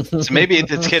 so maybe it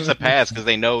gets a pass because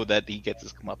they know that he gets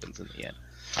his comeuppance in the end.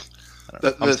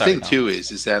 The thing too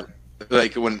is that,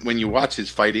 like, when you watch his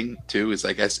fighting too, is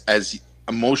like as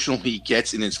emotional he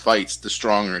gets in his fights, the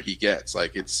stronger he gets.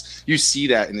 Like, it's, you see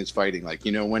that in his fighting. Like,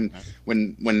 you know, when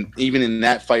even in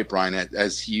that fight, Brian,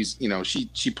 as he's, you know, she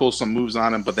pulls some moves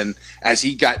on him, but then as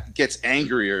he gets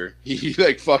angrier, he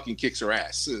like fucking kicks her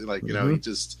ass. Like, you know,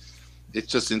 it's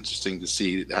just interesting to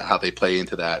see how they play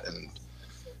into that, and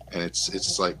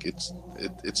it's like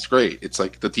it's great. It's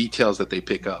like the details that they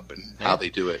pick up and how they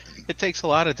do it. It takes a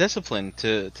lot of discipline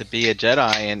to be a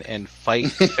Jedi and fight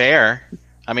fair.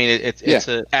 I mean, it's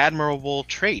an admirable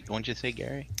trait, wouldn't you say,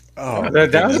 Gary? Oh, I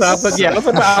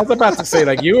was about to say,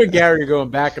 like, you and Gary are going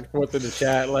back and forth in the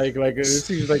chat, like it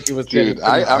seems like it was. Dude,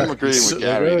 I'm agreeing with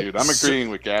Gary, dude. I'm agreeing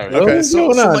with Gary. Okay, what's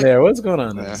going on there? What's going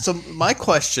on there? So my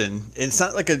question, it's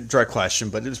not like a direct question,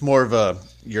 but it's more of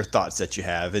your thoughts that you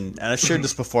have, and I shared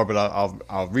this before, but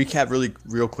I'll recap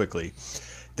real quickly.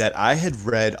 That I had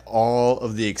read all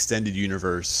of the extended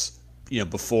universe, you know,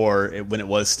 before when it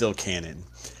was still canon.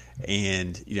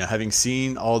 And, you know, having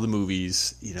seen all the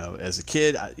movies, you know, as a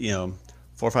kid, you know,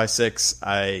 4, 5, 6,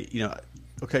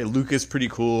 Luke is pretty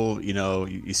cool. You know,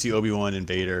 you see Obi-Wan and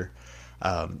Vader.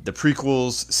 The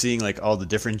prequels, seeing like all the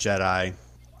different Jedi,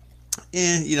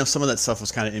 some of that stuff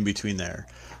was kind of in between there.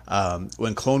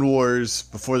 When Clone Wars,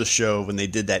 before the show, when they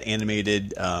did that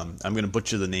animated, I'm going to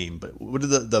butcher the name, but what are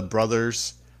the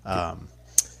brothers, the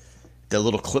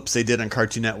little clips they did on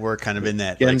Cartoon Network, kind of in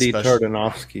that Genndy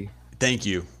Tartakovsky. Thank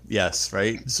you. Yes,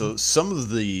 right. So some of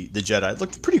the Jedi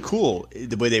looked pretty cool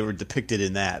the way they were depicted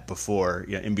in that before,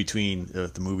 in between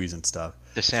the movies and stuff.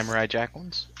 The Samurai Jack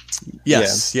ones.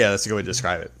 Yes, yeah, that's a good way to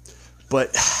describe it.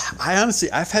 But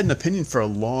I've had an opinion for a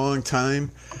long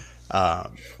time.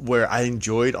 Where I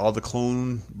enjoyed all the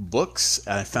clone books,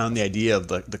 and I found the idea of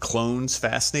the clones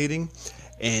fascinating,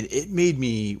 and it made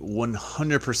me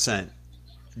 100%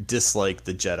 dislike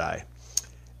the Jedi.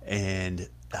 And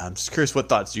I'm just curious what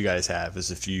thoughts you guys have.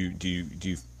 As if do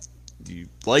you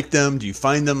like them? Do you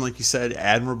find them, like you said,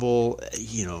 admirable?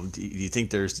 Do you think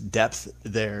there's depth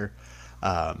there?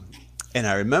 And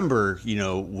I remember,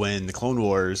 when the Clone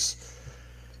Wars.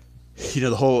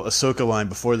 The whole Ahsoka line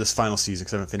before this final season,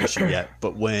 because I haven't finished it yet.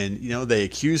 But when they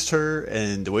accused her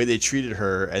and the way they treated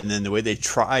her, and then the way they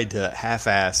tried to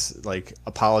half-ass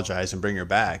apologize and bring her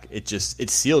back, it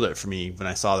sealed it for me when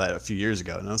I saw that a few years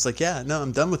ago. And I was like, yeah, no,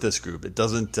 I'm done with this group. It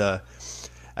doesn't. I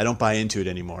don't buy into it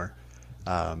anymore.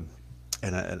 And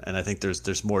I think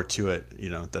there's more to it.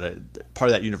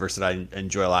 Part of that universe that I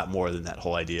enjoy a lot more than that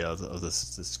whole idea of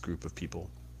this group of people.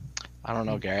 I don't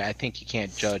know, Gary. I think you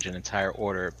can't judge an entire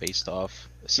order based off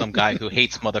some guy who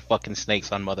hates motherfucking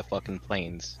snakes on motherfucking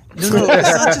planes. No,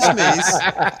 it's not just Mace,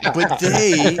 but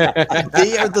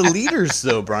they are the leaders,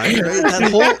 though, Brian. Right?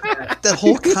 That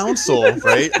whole council,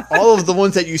 right? All of the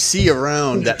ones that you see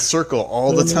around that circle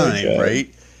all the time,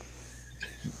 right?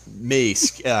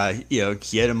 Mace,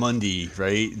 Ki-Adi-Mundi,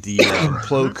 right? The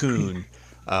Plo Koon,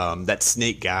 that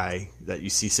snake guy that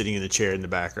you see sitting in the chair in the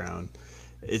background.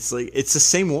 It's the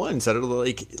same ones that are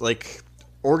like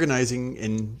organizing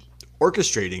and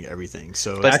orchestrating everything.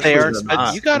 So, but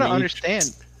you got to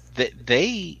understand that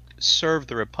they serve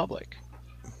the Republic.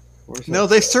 No,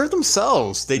 they serve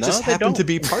themselves. They just happen to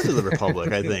be part of the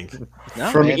Republic. I think.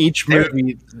 Each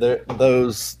movie, the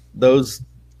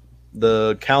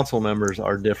council members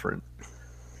are different.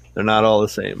 They're not all the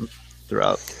same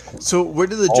throughout. So, where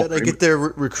do the Jedi get their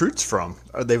recruits from?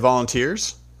 Are they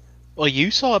volunteers? Well,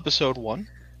 you saw episode 1.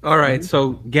 All right,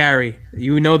 so Gary,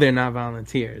 they're not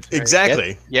volunteers. Right?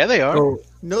 Exactly. Yeah, they are. So,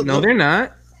 no, they're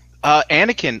not.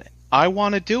 Anakin, I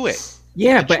want to do it.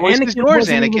 Yeah, but Anakin is yours,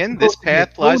 Anakin. This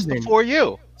path lies before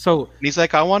you. So and he's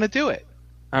like, I want to do it.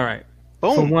 All right.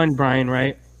 Boom. For one, Brian,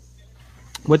 right?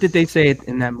 What did they say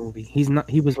in that movie?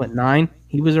 He was what, 9?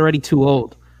 He was already too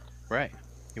old. Right.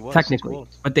 He was technically, too old.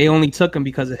 But they only took him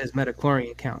because of his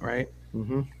midichlorian count, right?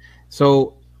 Mm-hmm.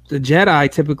 So the Jedi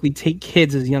typically take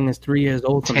kids as young as 3 years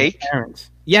old from their parents.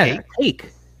 Yeah, take.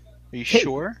 Are you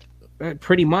sure?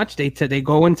 Pretty much, they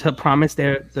go in to promise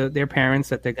their parents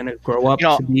that they're gonna grow up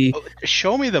to be.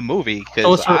 Show me the movie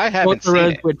because I haven't seen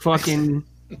it.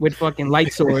 with fucking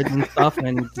light swords and stuff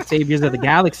and the saviors of the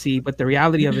galaxy. But the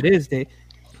reality of it is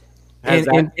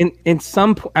at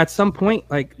some point,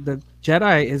 like the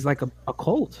Jedi is like a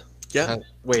cult. Yeah.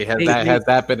 Wait, has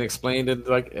that been explained in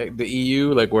the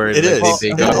EU? Like where it is?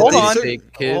 Hold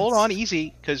on,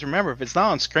 easy. Because remember, if it's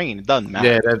not on screen, it doesn't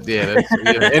matter.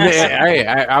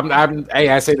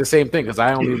 I say the same thing because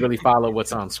I only really follow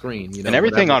what's on screen. And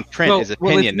everything on print is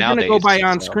opinion nowadays. If you're gonna go by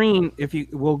on screen,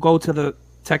 we'll go to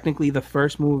technically the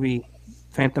first movie,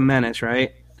 Phantom Menace,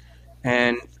 right?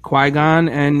 And Qui-Gon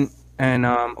and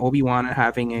Obi-Wan are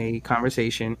having a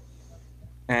conversation.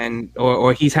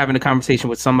 Or he's having a conversation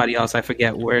with somebody else. I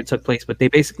forget where it took place, but they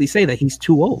basically say that he's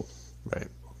too old. Right.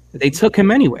 They took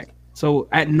him anyway. So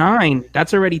at 9,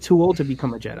 that's already too old to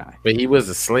become a Jedi. But he was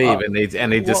a slave, and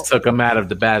they just took him out of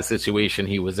the bad situation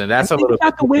he was in. That's a little.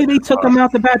 Not the way they took him out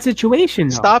of the bad situation.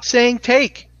 Though. Stop saying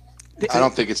take. I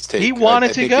don't think it's take. He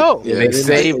wanted to go. They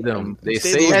saved him. They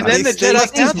saved him. And then the Jedi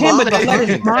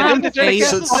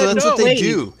So that's what they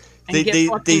do.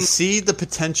 They see the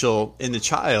potential in the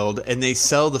child, and they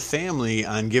sell the family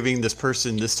on giving this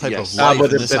person this type of life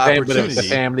and this opportunity. But if the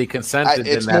family consented,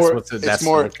 then that's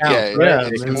more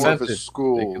of a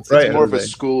school. It's more of a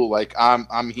school. Like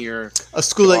I'm here. A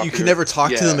school that you can never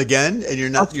talk to them again, and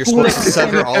you're supposed to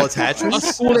sever all attachments.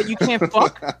 A school that you can't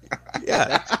fuck.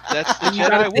 Yeah, that's the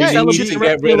Jedi way. You need to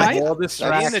get rid of all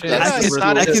distractions.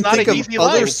 I can think of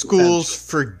other schools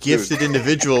for gifted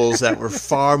individuals that were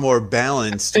far more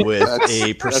balanced with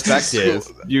a perspective.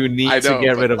 You need to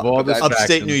get rid of all the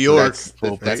upstate New York.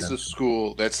 That's the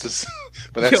school. But that's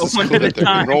the school that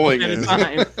they're enrolling in.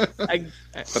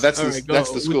 But that's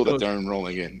the school that they're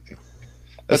enrolling in.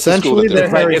 Essentially,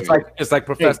 it's like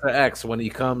Professor X when he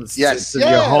comes to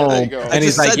your home, and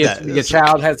he's like, your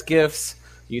child has gifts.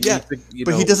 He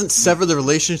doesn't sever the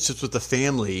relationships with the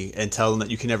family and tell them that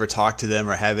you can never talk to them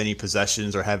or have any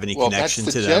possessions or have any connection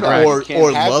to them or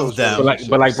love them.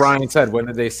 But like Brian said, when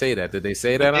did they say that? Did they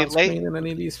say that on screen in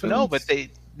any of these films?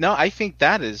 No, I think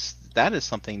that is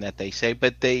something that they say,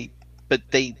 but they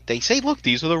say, look,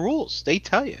 these are the rules. They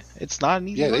tell you it's not an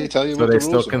easy. Yeah, they tell you. So they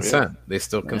still consent. They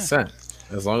still consent.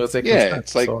 As long as they consent. Yeah,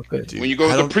 it's like when you go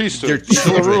to the priesthood, you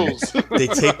know the rules. They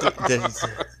take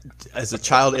as a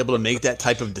child able to make that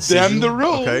type of decision. Them the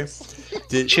rules. Okay.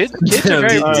 Kids are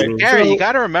very Gary, you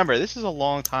got to remember, this is a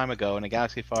long time ago in a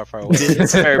galaxy far, far away.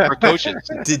 It's very precocious.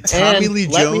 Did Tommy Lee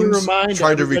Jones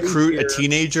try to recruit a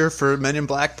teenager for Men in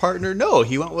Black partner? No,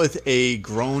 he went with a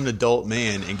grown adult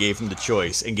man and gave him the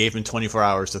choice and gave him 24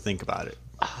 hours to think about it.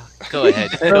 Go ahead.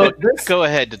 Go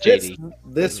ahead to JD.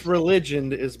 This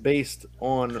religion is based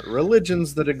on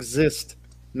religions that exist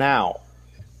now,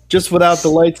 just without the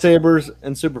lightsabers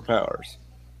and superpowers.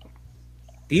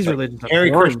 These religions are Hare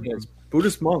Krishnas,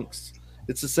 Buddhist monks.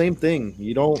 It's the same thing.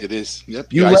 You don't. It is.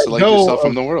 Yep. You isolate yourself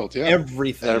from the world. Yeah.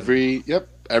 Everything. Every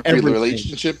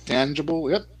relationship,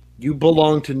 tangible. Yep. You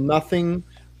belong to nothing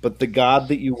but the God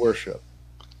that you worship.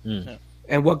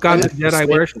 And what God did Jedi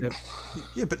worship?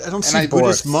 Yeah, but I don't see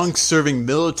Buddhist monks serving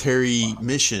military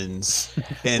missions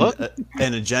and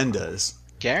agendas.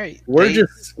 Gary, I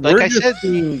said,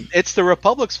 it's the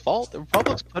Republic's fault. The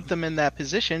Republic's put them in that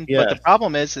position. Yeah. But the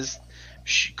problem is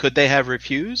could they have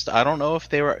refused? I don't know if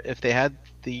they had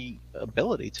the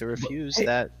ability to refuse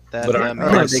that. But are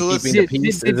they keeping the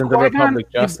peace? Isn't the Republic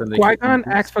just? Qui-Gon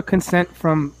asked for consent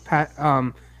from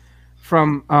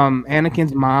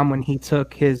Anakin's mom when he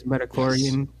took his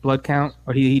midichlorian blood count,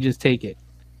 or he just take it?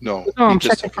 No, I'm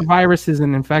checking for viruses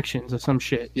and infections or some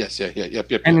shit. Yes, yep.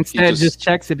 And instead just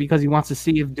checks it because he wants to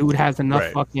see if dude has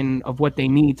enough fucking of what they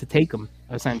need to take him,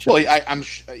 essentially. Well, I'll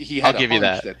give you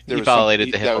that. He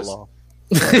violated the HIPAA law.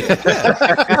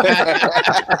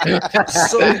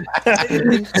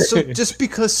 So just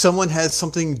because someone has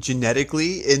something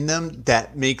genetically in them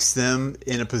that makes them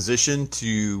in a position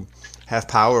to have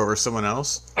power over someone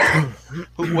else?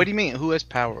 What do you mean? Who has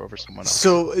power over someone else?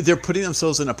 So they're putting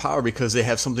themselves in a power because they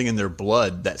have something in their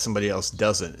blood that somebody else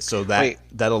doesn't. So that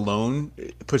alone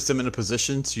puts them in a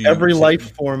position to... Every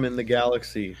life form in the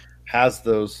galaxy has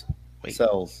those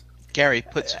cells. Gary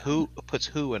puts who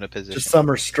in a position? Just some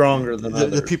are stronger than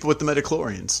others. The people with the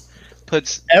midichlorians. The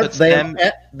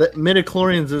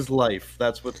midichlorians is life.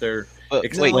 That's what they're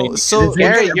explaining. So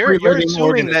Gary, you're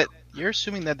assuming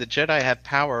that the Jedi have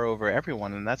power over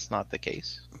everyone, and that's not the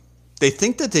case. They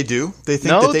think that they do. They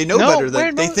think that they know better.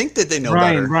 They think that they know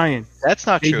better. Brian, that's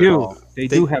not true. They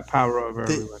do have power over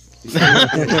everyone.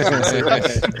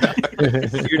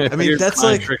 I mean, that's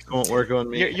like tricks won't work on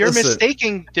me. You're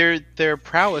mistaking their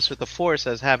prowess with the Force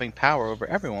as having power over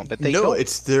everyone, but they don't.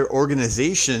 It's their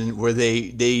organization where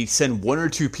they send one or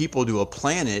two people to a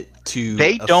planet to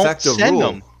affect a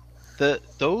rule.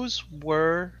 Those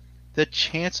were the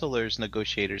Chancellor's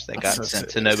negotiators that got sent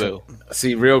to Naboo.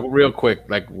 See, real quick,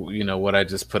 like what I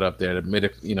just put up there.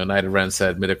 Knight of Ren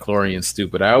said midichlorian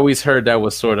stupid. I always heard that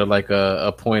was sort of like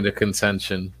a point of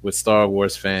contention with Star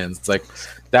Wars fans. It's like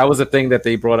that was a thing that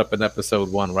they brought up in Episode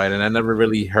 1, right? And I never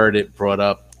really heard it brought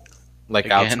up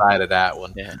outside of that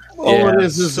one. Yeah. All it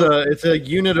is it's a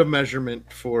unit of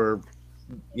measurement for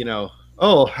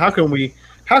how can we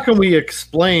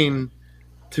explain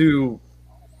to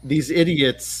these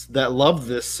idiots that love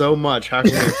this so much, how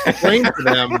can we explain to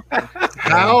them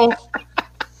how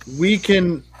we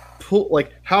can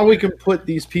put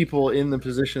these people in the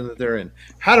position that they're in?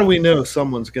 How do we know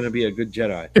someone's going to be a good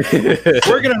Jedi?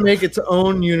 We're going to make its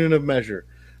own unit of measure.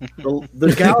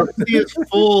 The galaxy is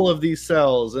full of these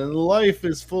cells, and life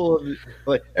is full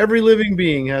of every living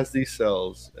being has these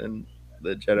cells, and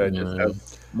the Jedi just have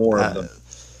more of them.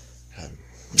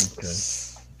 Okay.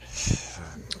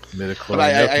 But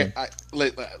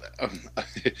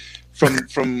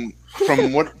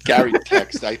from what Gary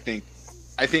texted, I think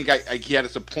he had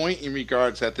a point in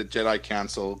regards that the Jedi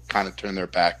Council kind of turned their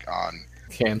back on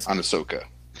Ahsoka.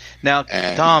 Now,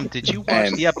 Dom, did you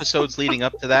watch the episodes leading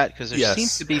up to that? Because there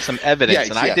seems to be some evidence,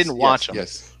 and I didn't watch them.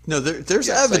 Yes. No, there's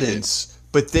evidence,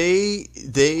 but they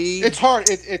it's hard.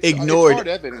 Ignored it's hard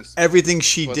evidence. Everything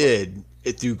she did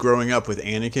through growing up with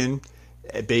Anakin.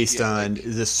 Based on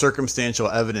the circumstantial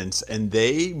evidence, and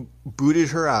they booted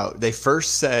her out. They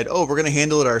first said, we're going to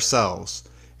handle it ourselves.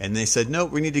 And they said, no,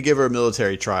 we need to give her a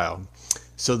military trial.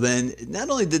 So then not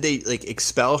only did they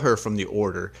expel her from the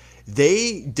order,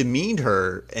 they demeaned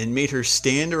her and made her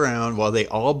stand around while they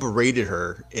all berated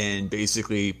her and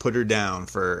basically put her down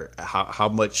for how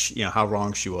much, how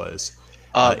wrong she was.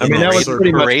 I mean, that was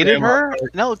pretty much rated her.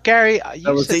 No, Gary,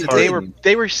 you said that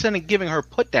they were giving her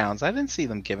put downs. I didn't see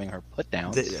them giving her put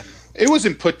downs. It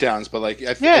wasn't put downs, but like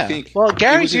I think. Well,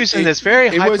 Gary's using this very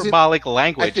hyperbolic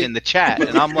language in the chat,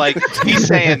 and I'm like, he's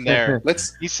saying they're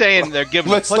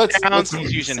giving put downs.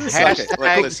 He's using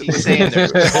hashtags. He's saying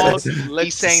they're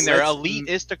he's saying they're elite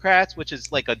aristocrats, which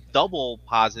is like a double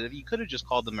positive. You could have just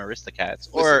called them aristocrats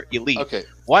or elite. Okay.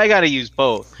 Why got to use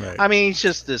both? Right. I mean, it's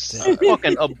just this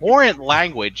fucking abhorrent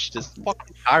language, just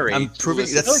fucking tirade. I'm proving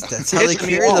that's how they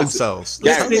carry themselves.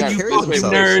 That's how they carry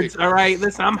themselves. Nerds, all right.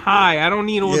 Listen, I'm high. I don't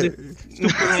need all this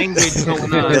stupid language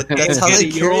going on. That's how they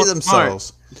carry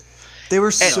themselves. They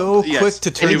were so quick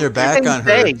to turn their back on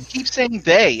her. Keep saying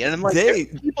they, and I'm like,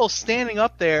 people standing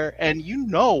up there, and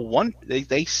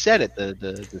they said it.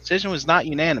 The decision was not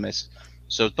unanimous.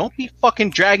 So don't be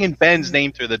fucking dragging Ben's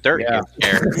name through the dirt here.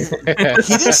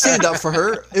 He didn't stand up for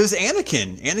her. It was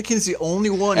Anakin. Anakin's the only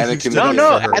one who stood up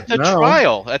for her. At the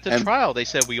trial, they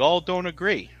said we all don't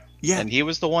agree. Yeah, and he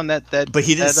was the one that. But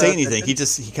he didn't say anything. He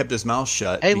kept his mouth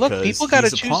shut. Hey, look, people got to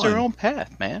choose their own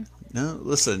path, man. No,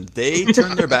 listen, they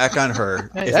turned their back on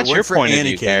her. Hey, that's your point of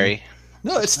view, Gary.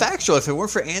 No, it's factual. If it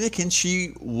weren't for Anakin,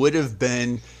 she would have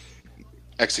been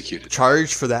executed,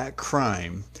 charged for that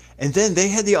crime. And then they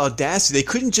had the audacity. They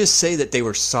couldn't just say that they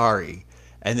were sorry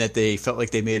and that they felt like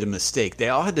they made a mistake. They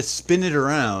all had to spin it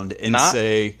around and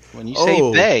say, when you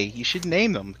say they, you should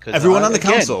name them. Everyone on the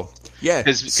council. Yeah.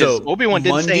 Because Obi-Wan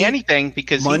didn't say anything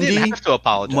because he didn't have to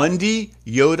apologize. Mundi,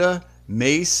 Yoda,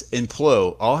 Mace, and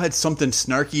Plo all had something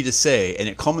snarky to say, and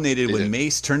it culminated when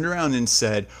Mace turned around and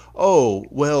said, oh,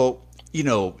 well,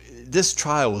 this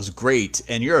trial was great,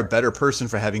 and you're a better person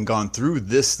for having gone through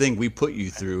this thing we put you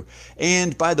through.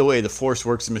 And by the way, the Force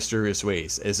works in mysterious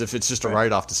ways, as if it's just a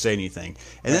write-off to say anything.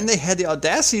 And then they had the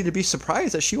audacity to be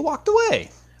surprised that she walked away.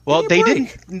 Well, they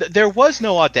didn't. There was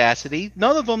no audacity.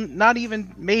 None of them not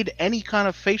even made any kind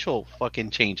of facial fucking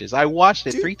changes. I watched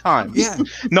it 3 times. Yeah.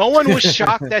 No one was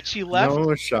shocked that she left. No one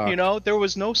was shocked. There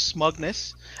was no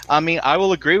smugness. I mean, I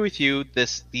will agree with you.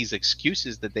 These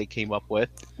excuses that they came up with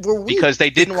because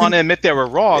they didn't want to admit they were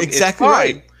wrong. Exactly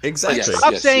right. Exactly.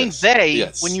 Stop saying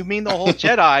when you mean the whole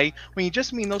Jedi. When you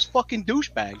just mean those fucking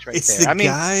douchebags right there. I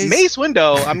mean, Mace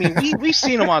Windu. I mean, we've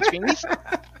seen him on screen.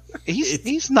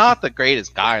 He's not the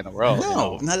greatest guy in the world.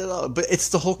 No, not at all. But it's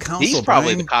the whole council. He's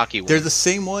probably the cocky one. They're the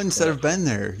same ones that have been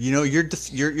there.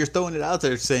 You're throwing it out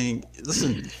there saying,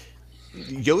 listen,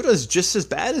 Yoda's just as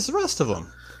bad as the rest of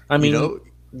them. I mean,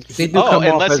 they do come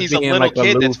unless he's a little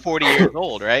kid that's 40 years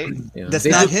old, right? That's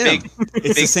not him.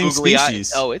 It's the same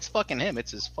species. It's fucking him.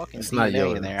 It's his fucking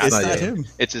DNA in there. It's not him.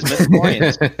 It's his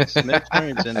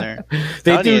midichlorians in there.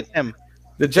 It's him.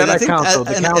 The Jedi Council,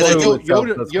 the council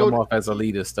itself does come off as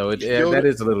elitist, though. That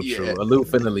is a little true.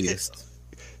 Aloof and elitist.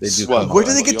 They do where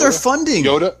do they get their funding?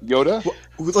 Yoda?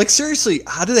 Like, seriously,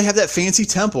 how do they have that fancy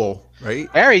temple, right?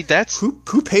 Harry, that's... Who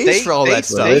pays for all that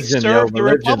stuff? They serve the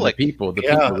Republic. The people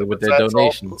with their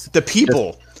donations. The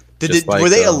people. Were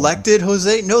they elected,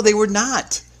 Jose? No, they were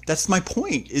not. That's my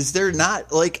point. Is there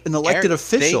not like an elected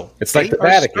official? It's like the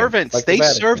Vatican. Servants. They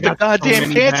serve the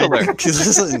goddamn chancellor.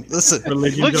 Listen.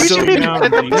 Look, you should be mad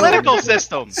at the political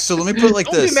system. So let me put it like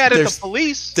this. Don't be mad at the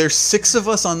police. There's 6 of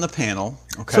us on the panel.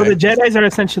 Okay. So the Jedis are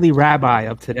essentially rabbi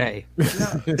of today. No,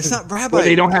 it's not rabbi. Well,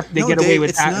 they don't have to get away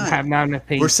with have now to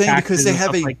pay. We're saying because they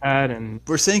have like that, and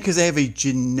we're saying because they have a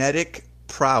genetic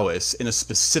prowess in a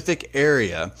specific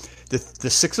area. The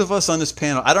 6 of us on this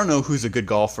panel, I don't know who's a good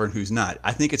golfer and who's not.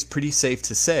 I think it's pretty safe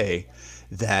to say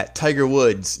that Tiger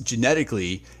Woods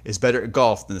genetically is better at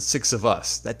golf than the 6 of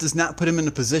us. That does not put him in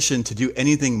a position to do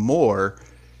anything more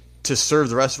to serve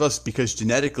the rest of us because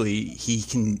genetically he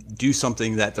can do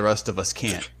something that the rest of us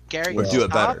can't. Gary, or do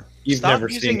it better. Stop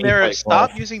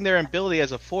using their ability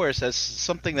as a force as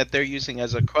something that they're using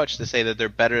as a crutch to say that they're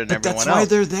better than everyone else. That's why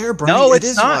they're there, Brian. No,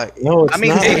 it's not. No, it's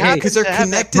not. They have because they're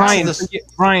connected Brian, to the...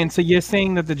 Brian, so you're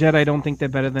saying that the Jedi don't think they're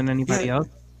better than anybody else?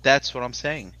 That's what I'm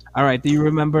saying. All right. Do you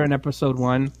remember in episode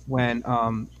 1 when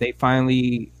they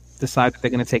finally decide that they're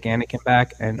going to take Anakin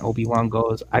back and Obi-Wan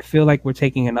goes, I feel like we're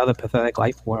taking another pathetic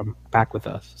life form back with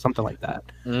us. Something like that.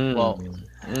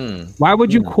 Why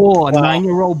would you call a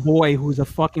 9-year-old boy who's a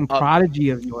fucking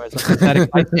prodigy of yours a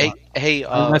pathetic life form?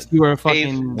 Unless you were a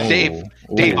fucking... Dave,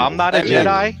 I'm not a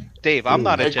Jedi. Dave, I'm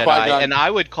not a Jedi. And I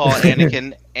would call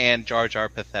Anakin and Jar Jar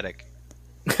pathetic.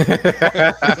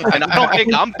 And I don't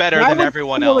think I'm better than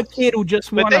everyone else. A kid who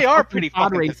just but they are pretty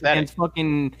fucking pathetic. Against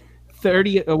fucking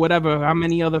 30 or whatever, how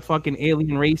many other fucking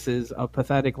alien races of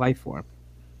pathetic life form?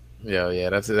 Yeah,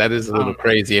 that is a little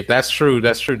crazy. If that's true,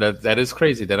 that's true. That is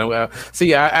crazy.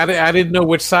 See, I didn't know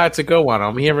which side to go on.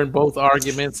 I'm hearing both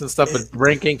arguments and stuff, but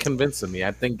Brink ain't convincing me.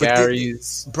 I think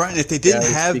Gary's Brian. If they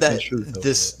didn't have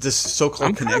this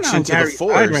so-called connection to the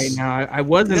Force right now, I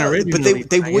wasn't originally. But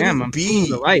they wouldn't be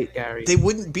the light, Gary. They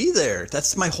wouldn't be there.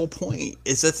 That's my whole point.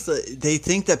 Is they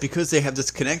think that because they have this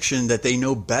connection that they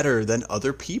know better than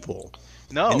other people.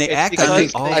 No, and they act on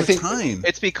it all the time.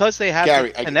 It's because they have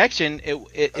a connection.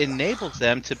 It enables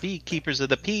them to be keepers of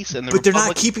the peace. But they're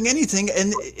not keeping anything.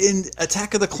 And in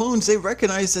Attack of the Clones, they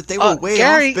recognize that they were way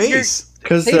off base.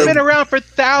 Because they've been around for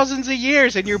thousands of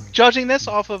years, and you're judging this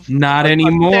off of not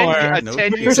anymore. A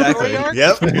 10-year exactly.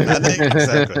 Yep.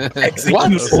 Exactly.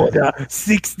 Execute Order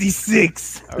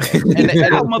 66. Right.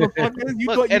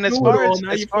 And as far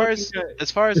as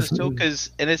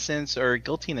Ahsoka's innocence or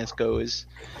guiltiness goes,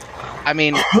 I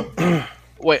mean,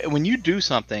 when you do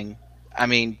something, I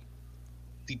mean,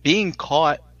 being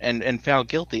caught and found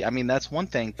guilty, I mean, that's one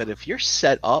thing. But if you're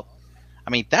set up, I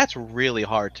mean, that's really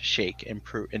hard to shake and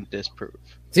prove and disprove.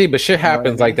 See, but shit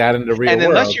happens like that in the real world. And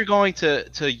unless you're going to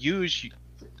use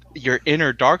your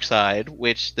inner dark side,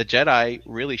 which the Jedi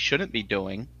really shouldn't be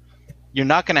doing, you're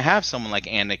not going to have someone like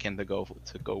Anakin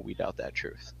to go weed out that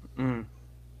truth.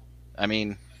 I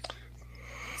mean,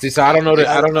 see, so I don't know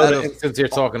the instance you're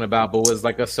talking about, but was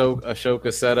like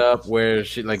Ahsoka set up where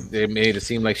she they made it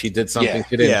seem like she did something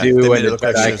she didn't do, and the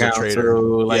Jedi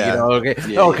Council,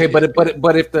 okay, but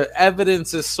if the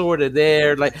evidence is sort of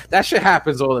there, like that shit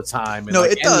happens all the time. In,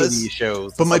 it does. Of these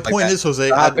shows, but my point is, Jose,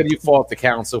 how can you fault the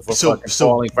council for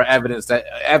falling for evidence that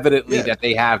evidently that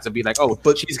they have to be like,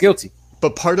 but she's guilty?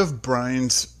 But part of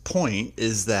Brian's point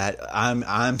is that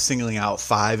I'm singling out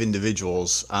 5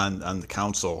 individuals on the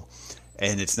council.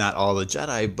 And it's not all the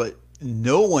Jedi, but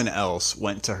no one else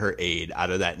went to her aid out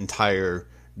of that entire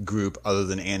group other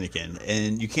than Anakin.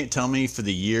 And you can't tell me for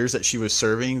the years that she was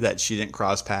serving that she didn't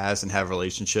cross paths and have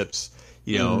relationships,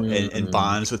 and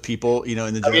bonds with people, in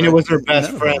the Jedi. I mean, it was her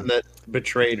best friend that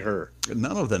betrayed her.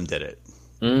 None of them did it.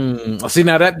 See,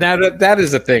 now that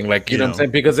is a thing, like you know what I'm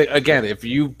saying, because again, if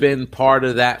you've been part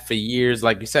of that for years,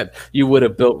 like you said, you would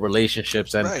have built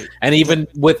relationships, and even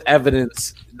with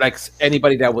evidence, like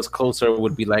anybody that was closer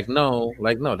would be like, no,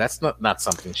 that's not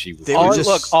something she would.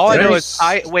 All I know is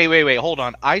wait, hold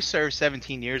on. I served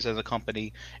 17 years as a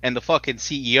company, and the fucking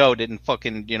CEO didn't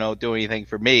fucking do anything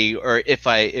for me, or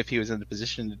if he was in the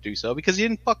position to do so, because he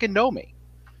didn't fucking know me.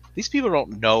 These people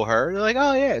don't know her. They're like,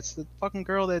 oh yeah, it's the fucking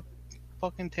girl that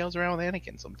fucking tails around with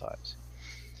Anakin sometimes.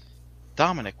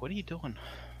 Dominic, what are you doing?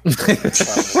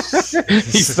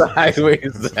 He's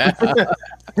sideways.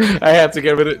 I had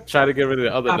to try to get rid of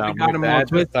the other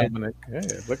Dominic. Hey,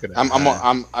 look at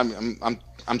that.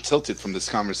 I'm tilted from this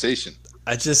conversation.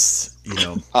 I just,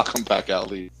 I'll come back out,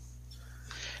 Lee.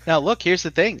 Now look, here's the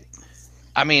thing.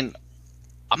 I mean,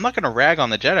 I'm not going to rag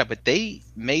on the Jedi, but they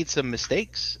made some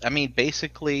mistakes. I mean,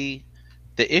 basically,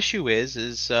 the issue is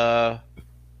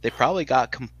they probably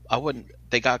got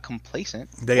they got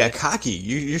complacent. They got cocky.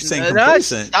 You're saying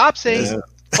complacent. Stop saying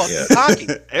fucking cocky.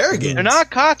 Arrogant. They're not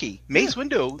cocky. Mace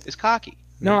Windu is cocky.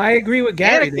 No, I agree with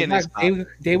Gary. They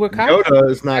were cocky. Yoda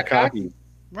is not cocky.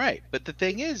 Right. But the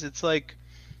thing is, it's like,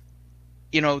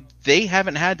 they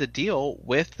haven't had to deal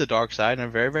with the dark side in a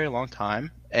very, very long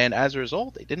time. And as a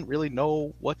result, they didn't really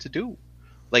know what to do.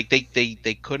 Like, they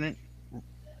couldn't.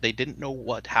 They didn't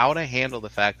know how to handle the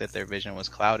fact that their vision was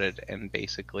clouded, and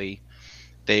basically,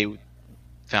 they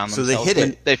found themselves. They hit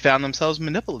it. They found themselves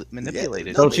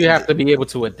manipulated. Don't you have to be able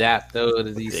to adapt though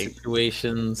to these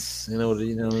situations?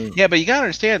 Yeah, but you gotta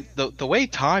understand the way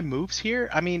time moves here.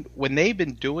 I mean, when they've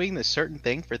been doing this certain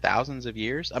thing for thousands of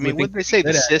years. I mean, what did they say?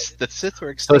 The Sith were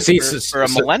extinct for a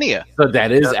millennia. So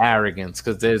that is arrogance,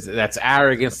 because that's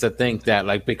arrogance to think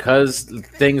that because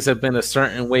things have been a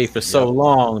certain way for so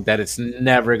long that it's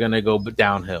never gonna go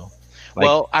downhill.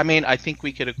 Well, I mean, I think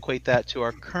we could equate that to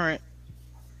our current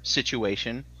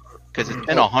situation, because it's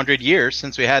been 100 years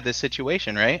since we had this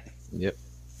situation, right? Yep.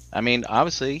 I mean,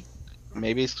 obviously,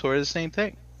 maybe it's sort of the same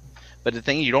thing. But the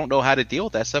thing, you don't know how to deal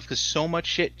with that stuff because so much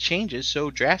shit changes so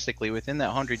drastically within that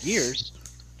 100 years.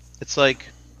 It's like,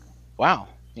 wow,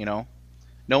 no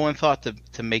one thought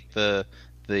to make the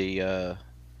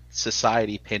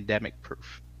society pandemic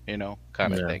proof,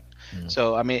 kind of thing. Yeah.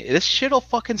 So, I mean, this shit'll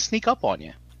fucking sneak up on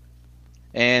you.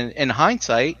 And in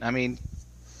hindsight, I mean,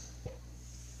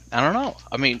 I don't know.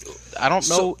 I mean, I don't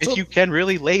know if you can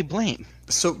really lay blame.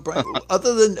 So, Brian,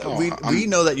 other than we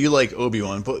know that you like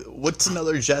Obi-Wan, but what's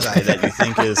another Jedi that you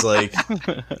think is like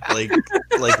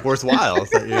worthwhile,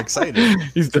 that you're excited?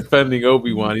 He's defending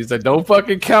Obi-Wan. He's like, don't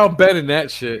fucking count Ben in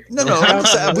that shit. No,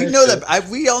 we know that.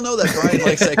 We all know that Brian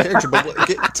likes that character.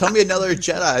 But tell me another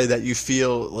Jedi that you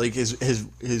feel like has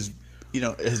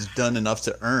done enough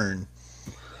to earn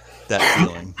that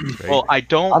feeling. Right? Well, I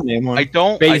don't.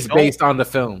 Based on the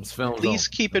films. Please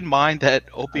keep in mind that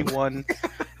Obi-Wan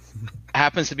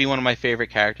happens to be one of my favorite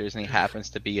characters, and he happens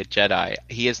to be a Jedi.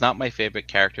 He is not my favorite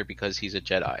character because he's a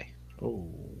Jedi. Oh,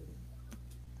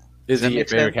 is he your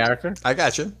favorite character? I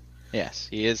got you. Yes,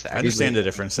 he is. I understand the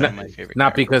difference. Not my favorite.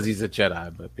 Not because he's a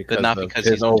Jedi, but because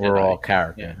his overall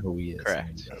character, who he is.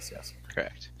 Correct. Yes.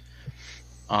 Correct.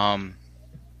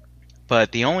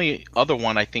 But the only other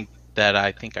one I think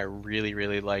I really,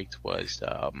 really liked was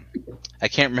I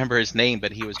can't remember his name,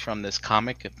 but he was from this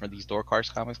comic, from these Dorcars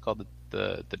comics called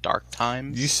the Dark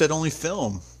Times. You said only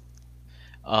film.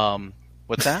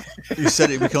 What's that? You said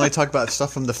we can only talk about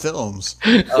stuff from the films.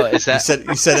 Oh, is that?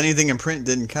 You said anything in print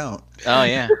didn't count. Oh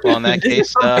yeah. Well, in that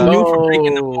case,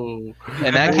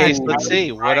 let's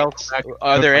see. What else?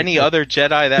 Are there any other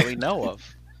Jedi that we know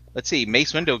of? Let's see.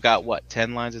 Mace Windu got what?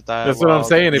 10 lines of dialogue. That's what I'm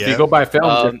saying. If you go by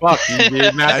films, you're fucked.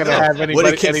 You're not gonna have anybody.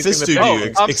 What did Kit Fisto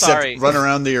do except run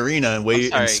around the arena and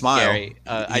wait and smile? Gary,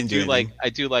 I do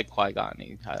like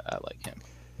Qui-Gon. I like him.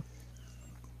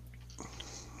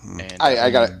 And,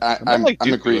 I'm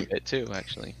agreeing with it too,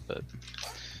 actually. But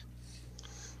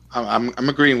I'm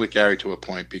agreeing with Gary to a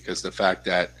point, because the fact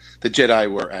that the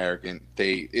Jedi were arrogant,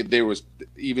 there was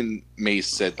even Mace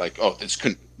said like, oh, this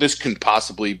couldn't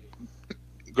possibly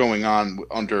going on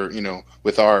under,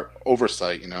 with our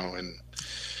oversight, and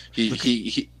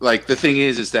he like, the thing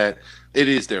is that it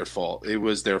is their fault. It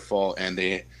was their fault, and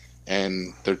their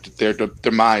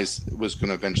demise was going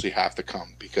to eventually have to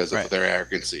come because of their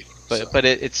arrogancy. But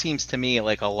it seems to me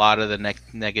like a lot of the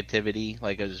negativity,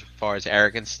 like as far as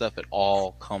arrogant stuff, it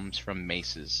all comes from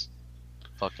Mace's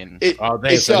fucking. It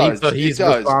does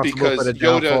because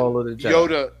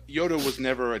Yoda was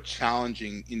never a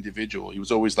challenging individual. He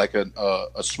was always like a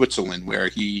Switzerland, where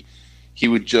he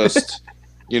would just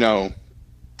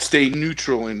stay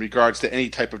neutral in regards to any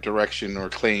type of direction or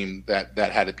claim that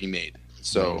had to be made.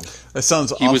 So that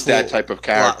sounds he was that type of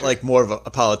character, like more of a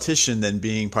politician than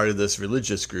being part of this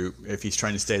religious group. If he's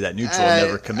trying to stay that neutral and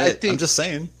never commit, I'm just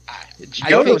saying.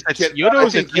 Yoda was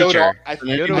a teacher. I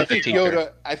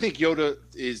think Yoda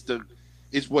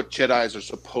is what Jedis are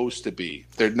supposed to be.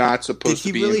 They're not supposed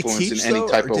to be influenced in any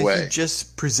type of way. Did he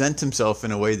just present himself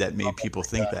in a way that made people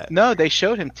think that? No, they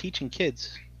showed him teaching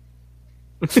kids.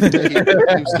 He was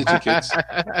teaching kids.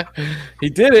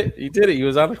 He did it. He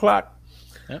was on the clock.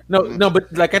 No,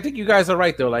 but like, I think you guys are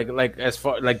right though. Like as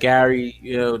far like Gary,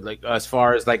 like as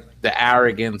far as like the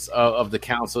arrogance of the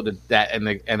council and the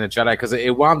Jedi, because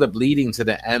it wound up leading to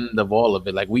the end of all of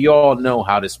it. Like, we all know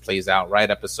how this plays out,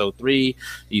 right? Episode 3,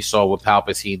 you saw what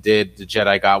Palpatine did. The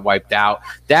Jedi got wiped out.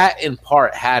 That in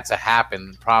part had to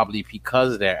happen, probably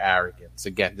because of their arrogance.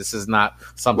 Again, this is not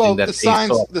something that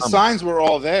the signs were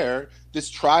all there. This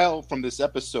trial from this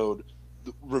episode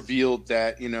revealed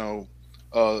that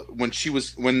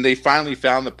when they finally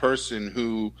found the person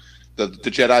who the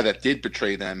Jedi that did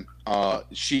betray them,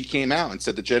 she came out and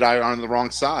said the Jedi are on the wrong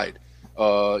side.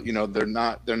 They're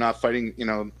not fighting.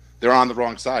 They're on the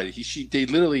wrong side. They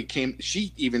literally came.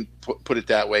 She even put it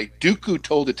that way. Dooku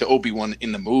told it to Obi-Wan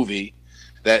in the movie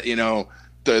that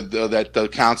that the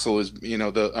council is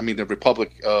the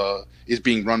Republic is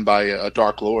being run by a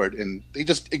Dark Lord, and they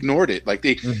just ignored it. Like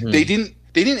they didn't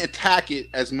attack it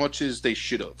as much as they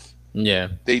should have. Yeah,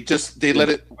 they let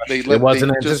it. It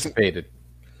wasn't anticipated.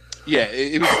 Yeah,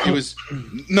 it was.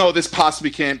 No, this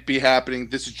possibly can't be happening.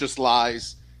 This is just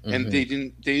lies, and they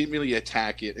didn't really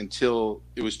attack it until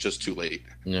it was just too late.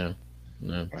 Yeah.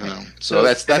 So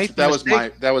that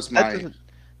was my.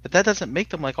 But that doesn't make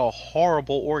them like a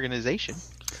horrible organization.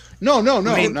 No.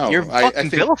 You're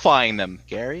fucking vilifying them,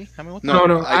 Gary. I mean,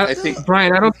 I think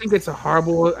Brian. I don't think it's a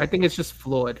horrible. I think it's just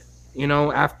flawed.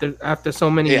 After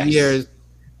so many years.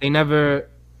 They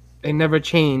never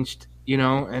changed,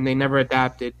 and they never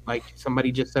adapted, like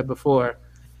somebody just said before.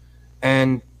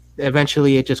 And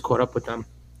eventually it just caught up with them.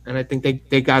 And I think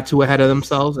they got too ahead of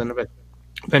themselves, and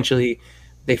eventually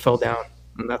they fell down.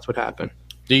 And that's what happened.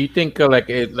 Do you think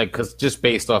because just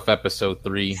based off episode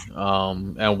 3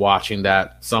 and watching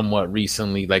that somewhat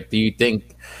recently, do you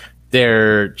think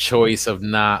their choice of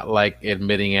not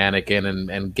admitting Anakin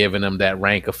and giving him that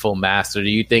rank of full master, do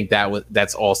you think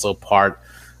that's also part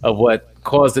of what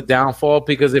caused the downfall.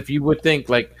 Because if you would think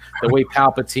like the way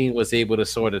Palpatine was able to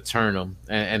sort of turn him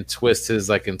and twist his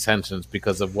like intentions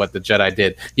because of what the Jedi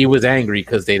did, he was angry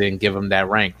because they didn't give him that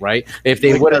rank, right? If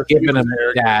they would have given him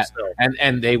that,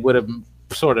 and they would have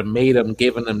sort of made him,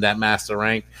 given him that master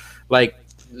rank, like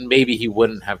maybe he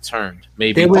wouldn't have turned.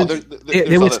 Maybe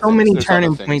there were so many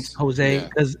turning points, Jose.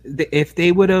 Because if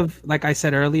they would have, like I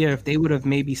said earlier, if they would have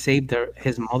maybe saved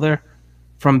his mother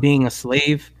from being a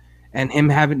slave, and him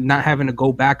not having to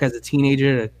go back as a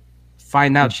teenager to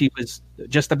find out she was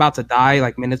just about to die,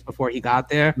 like minutes before he got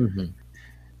there,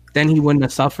 then he wouldn't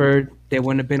have suffered. There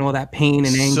wouldn't have been all that pain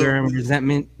and anger and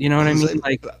resentment. You know what I mean?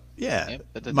 Like. Yeah,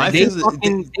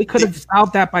 they could have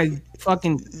solved that by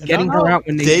fucking getting her out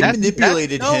when they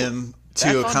manipulated him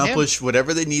to accomplish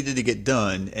whatever they needed to get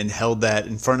done, and held that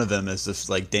in front of them as just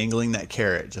like dangling that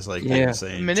carrot, just like they were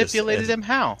saying. Manipulated him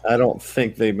how? I don't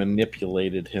think they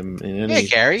manipulated him in any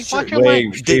Gary, way.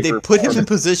 They put him in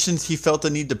positions he felt the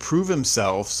need to prove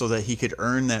himself so that he could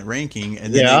earn that ranking,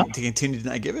 and then to continue to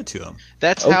not give it to him.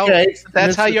 That's how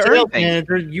you earn things.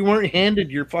 Manager, you weren't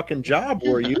handed your fucking job,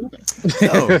 were you?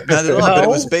 No, not at all. But it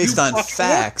was based on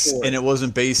facts, and it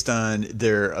wasn't based on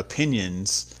their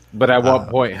opinions. But at what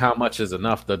point, how much is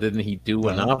enough? Though, didn't he do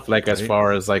enough? Like as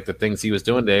far as like the things he was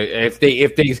doing there, if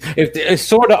they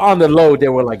sort of on the low, they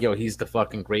were like, "Yo, he's the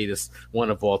fucking greatest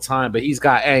one of all time," but he's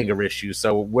got anger issues,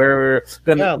 so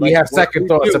we have second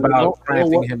thoughts about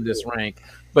granting him this rank.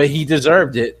 But he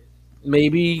deserved it.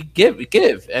 Maybe give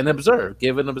and observe,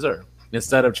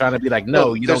 instead of trying to be like,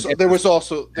 "No, you don't." There was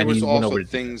also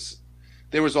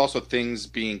things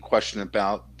being questioned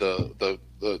about the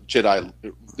Jedi,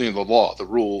 the law, the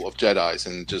rule of Jedis,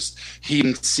 and just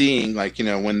him seeing, like,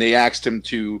 when they asked him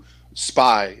to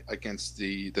spy against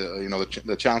the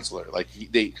Chancellor, like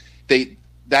they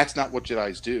that's not what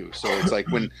Jedis do. So it's like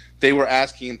when they were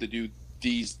asking him to do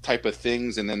these type of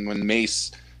things, and then when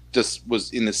Mace just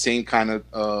was in the same kind of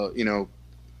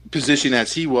position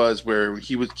as he was, where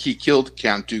he killed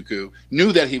Count Dooku,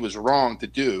 knew that he was wrong to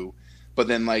do, but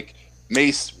then like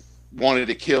Mace wanted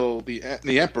to kill the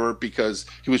Emperor because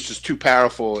he was just too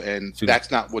powerful, and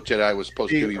that's not what Jedi was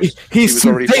supposed to do. He was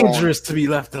already dangerous to be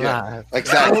left alive. Yeah,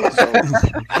 exactly. So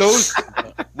those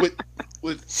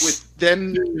with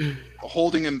them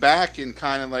holding him back and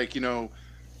kind of like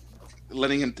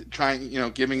letting him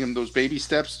giving him those baby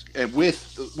steps, and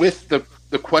with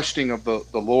the questioning of the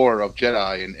lore of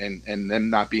Jedi and them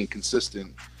not being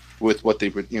consistent with what they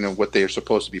would what they are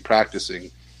supposed to be practicing,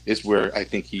 is where I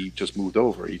think he just moved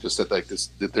over. He just said like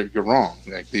this, that you're wrong.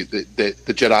 Like the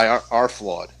Jedi are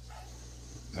flawed.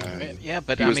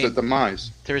 But he was the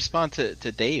demise. To respond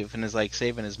to Dave and is like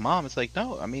saving his mom, it's like,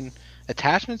 no, I mean,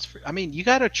 attachments. You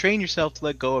got to train yourself to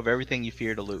let go of everything you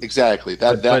fear to lose. Exactly.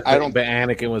 But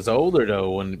Anakin was older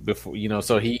though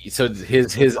so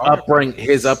his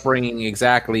upbringing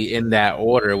exactly in that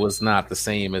order was not the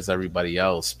same as everybody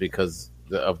else because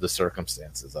of the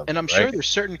circumstances of it. And I'm sure there's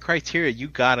certain criteria you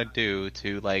gotta do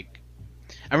to like.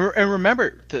 And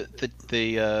remember,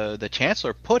 the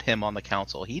Chancellor put him on the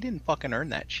council. He didn't fucking earn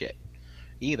that shit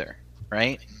either,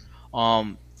 right?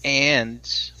 And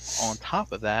on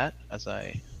top of that, as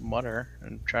I mutter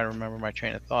and try to remember my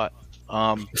train of thought,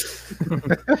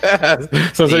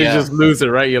 so you just lose it,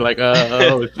 right? You're like,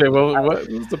 oh shit, what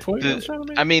was the point I was trying to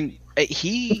make? I mean,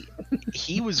 he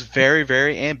was very,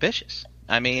 very ambitious.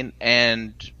 I mean,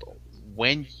 and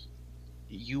when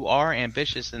you are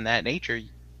ambitious in that nature,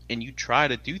 and you try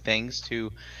to do things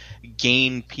to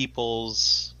gain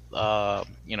people's,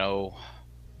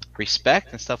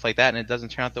 respect and stuff like that, and it doesn't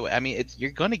turn out the way. I mean,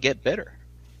 you're going to get bitter.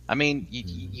 I mean,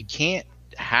 you can't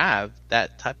have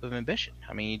that type of ambition.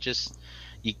 I mean,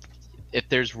 if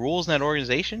there's rules in that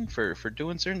organization for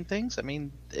doing certain things, I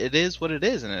mean, it is what it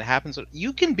is, and it happens.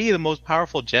 You can be the most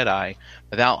powerful Jedi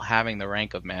without having the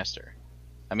rank of Master.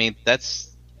 I mean,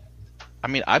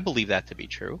 I believe that to be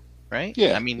true, right?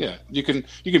 Yeah. I mean, you can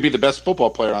be the best football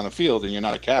player on the field, and you're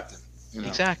not a captain.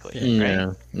 Exactly.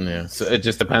 Yeah. So it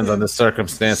just depends on the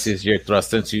circumstances you're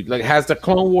thrust into. Like, has the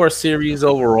Clone Wars series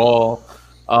overall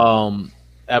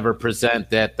ever present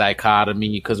that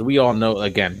dichotomy? Because we all know,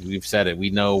 again, we've said it, we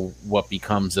know what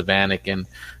becomes of Anakin.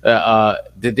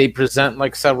 Did they present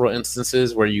like several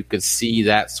instances where you could see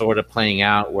that sort of playing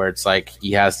out, where it's like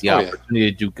he has the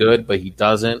opportunity to do good, but he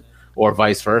doesn't, or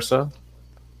vice versa?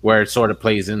 Where it sort of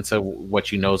plays into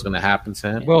what is going to happen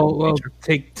to him. Well,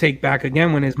 take back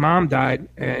again when his mom died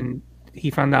and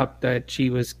he found out that she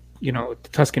was, the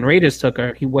Tusken Raiders took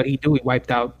her. He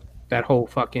wiped out that whole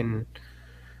fucking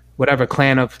whatever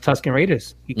clan of Tusken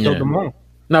Raiders. He killed them all.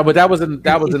 No, but that was in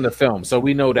the film, so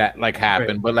we know that like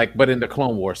happened. Right. But in the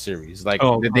Clone Wars series, like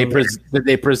did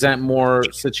they present more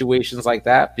situations like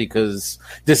that? Because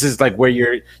this is like where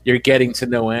you're getting to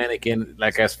know Anakin,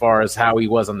 like as far as how he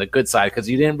was on the good side, because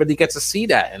you didn't really get to see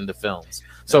that in the films.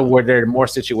 So were there more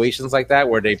situations like that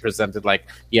where they presented like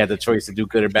he had the choice to do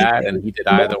good or bad, and he did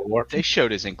either or? They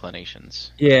showed his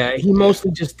inclinations. Yeah, he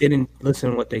mostly just didn't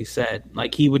listen to what they said.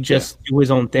 Like he would just do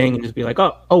his own thing and just be like,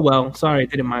 "Oh well, sorry, I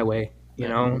did it my way." You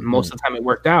know, and most of the time it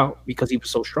worked out because he was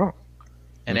so strong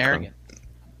and arrogant.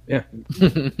 Yeah.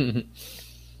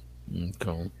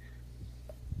 Cool.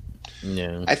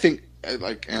 Yeah. I think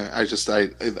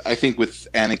I think with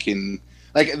Anakin,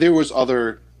 like there was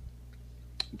other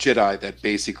Jedi that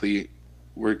basically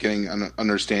were getting an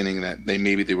understanding that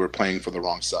maybe they were playing for the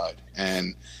wrong side,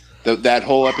 and that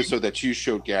whole episode that you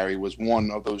showed, Gary, was one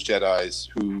of those Jedis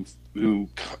who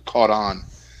caught on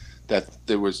that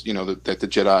there was, that the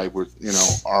Jedi were,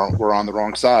 were on the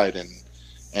wrong side,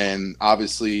 and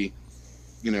obviously,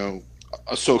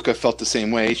 Ahsoka felt the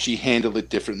same way. She handled it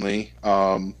differently.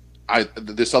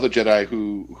 This other Jedi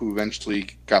who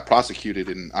eventually got prosecuted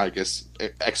and I guess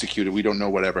executed. We don't know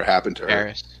whatever happened to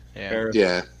her. Paris.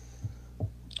 Yeah.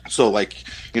 So like,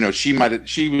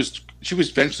 she was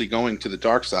eventually going to the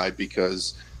dark side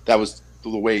because that was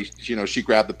the way, she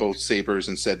grabbed both sabers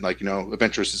and said like,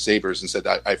 Ventress's sabers and said,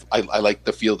 I like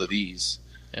the feel of these.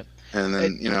 Yep. And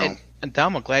then, and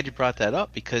Dom, I'm glad you brought that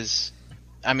up because,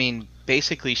 I mean,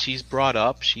 basically she's brought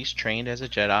up, she's trained as a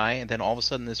Jedi, and then all of a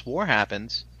sudden this war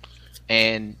happens,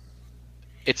 and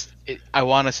I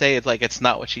want to say it's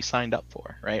not what she signed up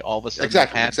for, right? All of a sudden the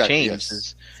path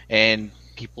changes, and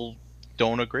people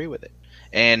don't agree with it.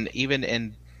 And even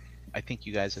in, I think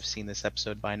you guys have seen this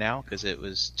episode by now because it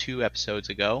was 2 episodes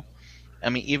ago. I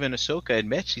mean, even Ahsoka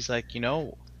admits, she's like,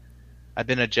 I've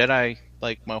been a Jedi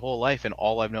like my whole life, and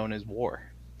all I've known is war,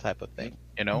 type of thing,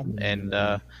 And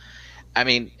I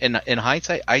mean, in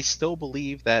hindsight, I still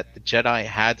believe that the Jedi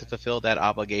had to fulfill that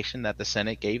obligation that the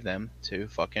Senate gave them to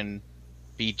fucking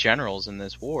be generals in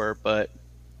this war. But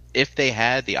if they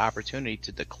had the opportunity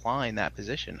to decline that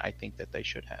position, I think that they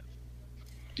should have.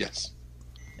 Yes.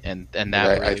 And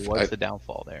that really was the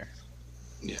downfall there.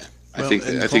 Yeah, I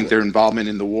think their involvement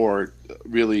in the war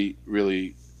really,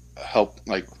 really helped,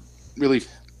 like, really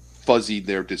fuzzied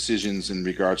their decisions in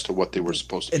regards to what they were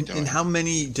supposed to be doing. And how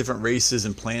many different races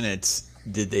and planets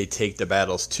did they take the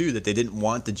battles to that they didn't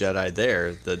want the Jedi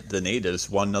there? The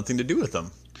natives wanted nothing to do with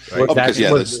them. Right?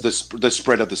 Because the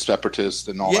spread of the separatists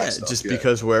and all that stuff. Just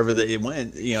because wherever they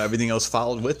went, everything else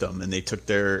followed with them, and they took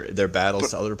their battles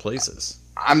to other places.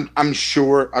 I'm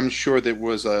sure there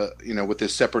was with the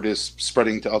separatists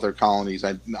spreading to other colonies.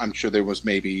 I'm sure there was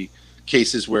maybe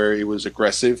cases where it was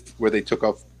aggressive, where they took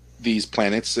off these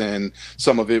planets, and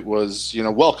some of it was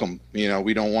welcome.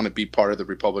 We don't want to be part of the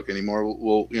Republic anymore.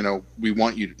 We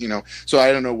want you. So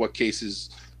I don't know what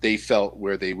cases they felt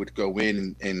where they would go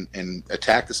in and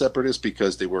attack the separatists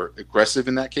because they were aggressive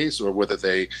in that case, or whether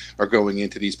they are going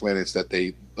into these planets that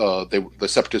the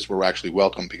separatists were actually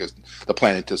welcome because the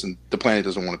planet doesn't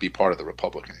want to be part of the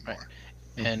Republic anymore.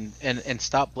 Right. And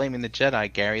stop blaming the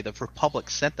Jedi, Gary. The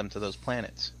Republic sent them to those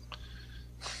planets.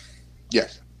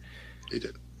 Yes, they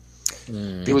did.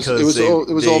 It was all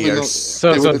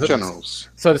the generals.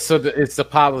 So it's the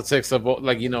politics of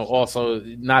also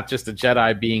not just the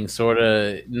Jedi being sort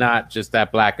of not just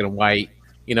that black and white.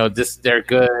 They're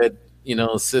good.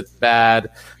 Sith bad.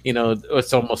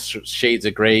 It's almost shades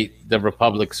of gray. The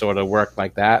Republic sort of worked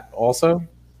like that also.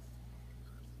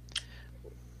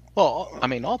 Well, I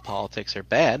mean, all politics are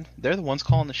bad. They're the ones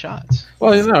calling the shots.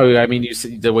 Well, I mean,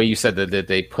 the way you said that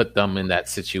they put them in that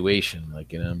situation, what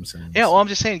I'm saying. Yeah, well, I'm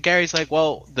just saying, Gary's like,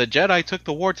 well, the Jedi took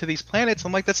the war to these planets.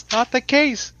 I'm like, that's not the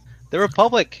case. The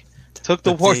Republic took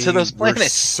the war to those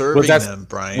planets. Serving them,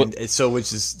 Brian. Which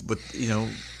is what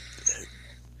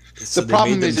So the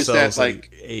problem is that like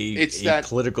it's a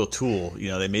political tool.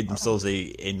 They made themselves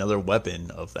another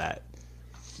weapon of that,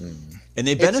 and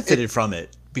they benefited from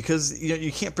it. Because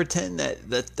you can't pretend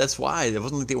that's why. It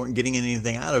wasn't like they weren't getting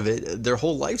anything out of it. Their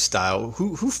whole lifestyle,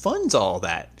 who funds all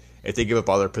that if they give up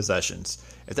all their possessions?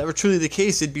 If that were truly the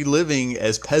case, they'd be living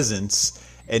as peasants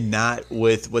and not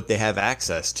with what they have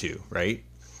access to, right?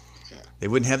 They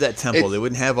wouldn't have that temple. They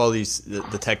wouldn't have all these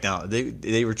the technology.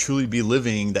 They would truly be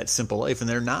living that simple life, and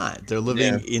they're not. They're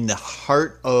living in the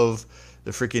heart of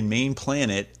the freaking main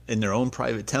planet in their own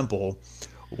private temple,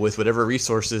 with whatever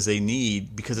resources they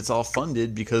need, because it's all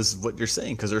funded because what you're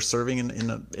saying, because they're serving in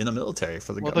the military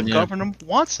for the government. The government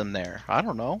wants them there. I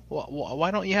don't know.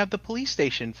 Why don't you have the police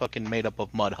station fucking made up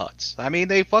of mud huts? I mean,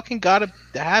 they fucking got to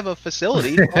have a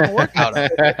facility to work out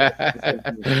of.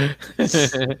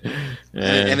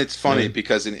 And it's funny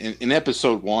because in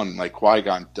episode 1, like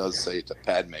Qui-Gon does say to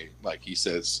Padme, like he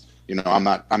says, you know,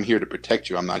 I'm here to protect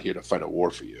you. I'm not here to fight a war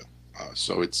for you.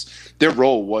 So it's their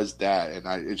role was that, and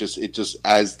it just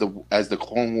as the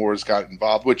Clone Wars got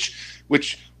involved,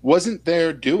 which wasn't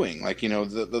their doing. Like, you know,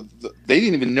 they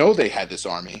didn't even know they had this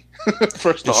army.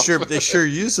 First off, they sure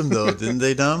used them though, didn't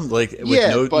they? Dumb, like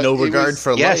with no regard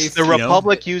for life. Yes, the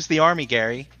Republic used the army,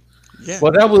 Gary. Yeah.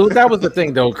 Well, that was the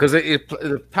thing though, because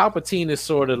Palpatine is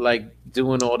sort of like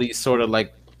doing all these sort of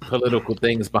like political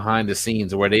things behind the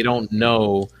scenes where they don't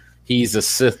know he's a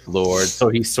Sith Lord, so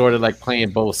he's sort of like playing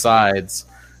both sides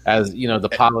as, you know, the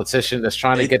politician that's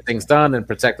trying to get things done and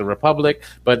protect the Republic,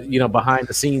 but, you know, behind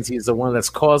the scenes he's the one that's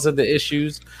causing the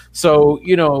issues. So,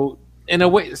 you know, in a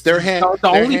way, the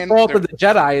only fault of the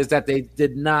Jedi is that they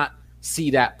did not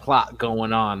see that plot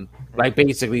going on, like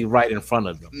basically right in front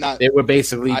of them. They were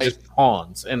basically just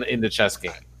pawns in the chess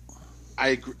game. I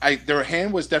agree. Their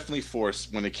hand was definitely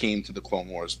forced when it came to the Clone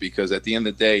Wars, because at the end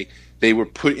of the day, they were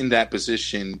put in that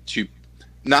position to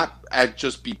not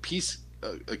just be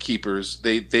peacekeepers.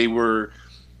 They were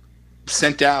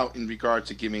sent out in regard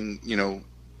to giving, you know,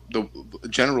 the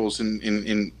generals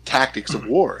in tactics of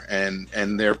war and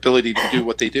their ability to do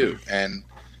what they do. And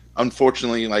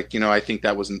unfortunately, like, you know, I think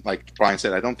that wasn't, like Brian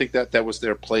said, I don't think that was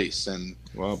their place. And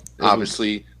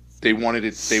obviously. They wanted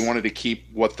to keep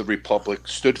what the Republic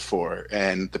stood for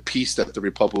and the peace that the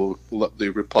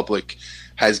Republic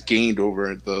has gained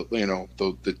over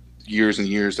the years and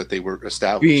years that they were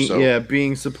established.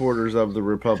 Being supporters of the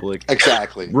Republic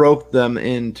exactly roped them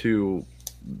into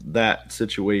that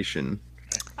situation.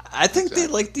 I think they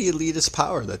liked the elitist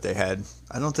power that they had.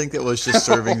 I don't think it was just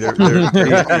serving their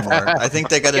anymore. I think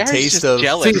they got a taste of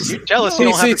jealous. You're jealous. You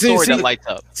don't have a sword that lights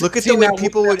up. Look at the way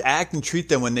people would act and treat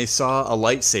them when they saw a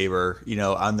lightsaber, you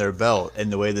know, on their belt,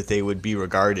 and the way that they would be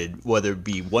regarded, whether it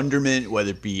be wonderment,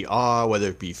 whether it be awe, whether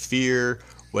it be fear,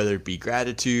 whether it be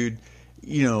gratitude.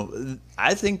 You know,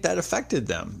 I think that affected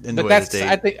them in the way that they.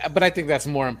 I think that's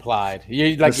more implied.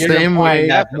 You're same way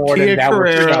that more than that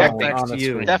was shown on the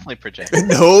screen. Definitely project.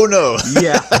 No.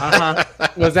 Yeah.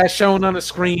 Was that shown on the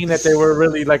screen that they were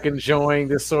really like enjoying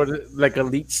this sort of like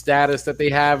elite status that they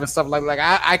have and stuff like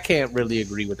that? I can't really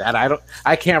agree with that.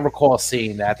 I can't recall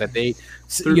seeing that they,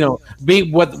 you know,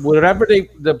 whatever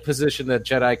the position that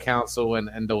Jedi Council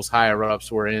and those higher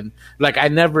ups were in. Like, I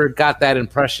never got that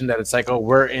impression that it's like, oh,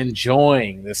 we're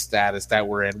enjoying this status that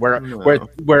we're in.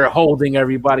 We're holding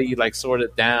everybody like sort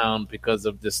of down because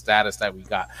of this status that we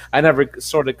got. I never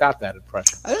sort of got that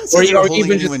impression. I didn't say or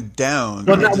holding anyone down.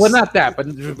 Well, not that,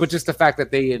 but just the fact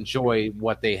that they enjoy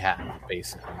what they have,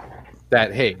 basically.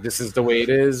 That, hey, this is the way it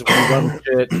is. We run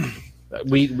shit.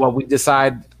 We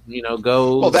decide. You know,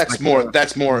 go. Well, that's more of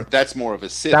a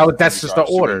Sith. That's just the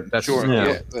order. That's sure.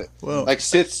 Yeah. Well, like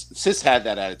Sith had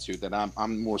that attitude that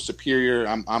I'm more superior.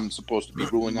 I'm supposed to be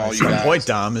ruling all you guys. My point,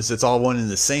 Dom, is it's all one and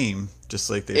the same. Just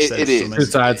like they said. It is. Two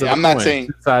sides of the I'm coin. Not saying.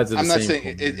 I'm not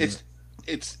saying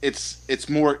it's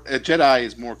more. A Jedi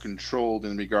is more controlled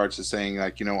in regards to saying,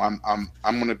 like, you know, I'm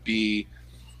gonna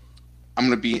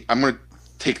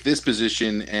take this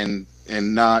position and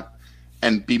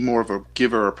be more of a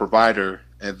giver or provider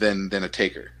than a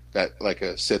taker. That, like,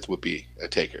 a Sith would be a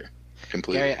taker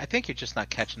completely. Gary, I think you're just not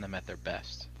catching them at their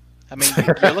best. I mean,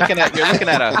 you're looking at a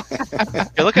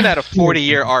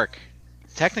 40-year arc.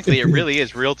 Technically, it really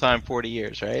is real time 40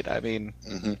 years, right? I mean,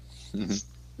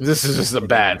 this is just a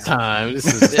bad time. This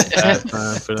is a bad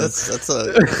time for them. That's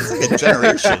like a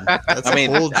generation. That's a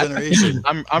whole generation.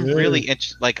 I'm really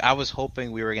interested. Like, I was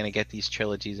hoping we were gonna get these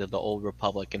trilogies of the Old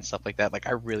Republic and stuff like that. Like,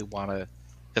 I really want to.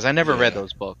 Because I never read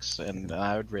those books, and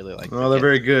I would really like. Well, they're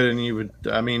very good, and you would.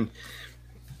 I mean,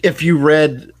 if you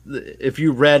read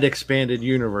expanded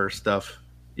universe stuff,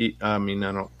 I mean,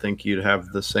 I don't think you'd have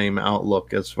the same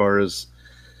outlook as far as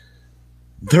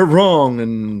they're wrong,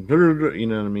 and you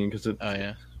know what I mean? Because the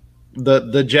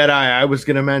Jedi I was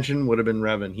going to mention would have been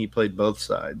Revan. He played both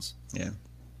sides. Yeah,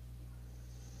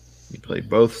 he played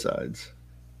both sides,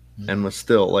 and was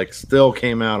still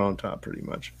came out on top pretty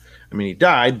much. I mean, he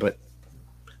died, but.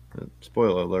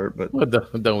 Spoiler alert, but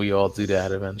don't we all do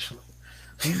that eventually?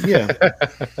 Yeah,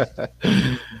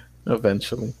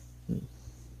 eventually.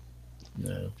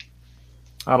 No,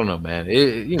 I don't know, man.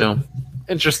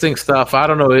 Interesting stuff. I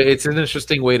don't know. It's an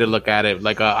interesting way to look at it.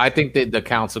 Like, I think that the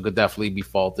council could definitely be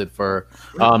faulted for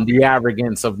the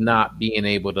arrogance of not being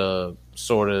able to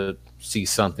sort of see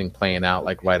something playing out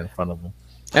like right in front of them.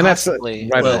 And possibly.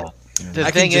 That's right. Well, the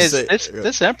thing is,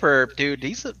 this Emperor dude,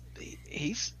 he's a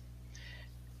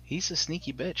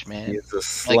sneaky bitch, man. He's a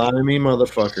slimy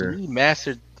motherfucker. He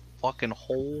mastered the fucking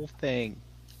whole thing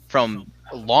from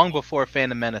long before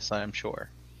Phantom Menace, I'm sure.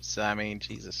 So I mean,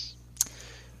 Jesus,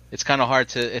 it's kind of hard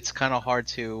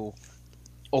to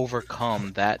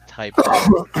overcome that type of.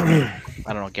 I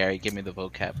don't know, Gary. Give me the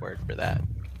vocab word for that.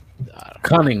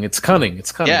 Cunning. It's cunning.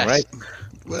 It's cunning, yes. Right?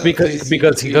 Well,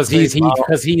 because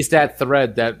he's that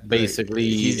thread that basically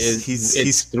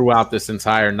he's throughout this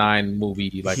entire 9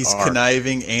 movie. Like he's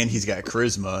conniving and he's got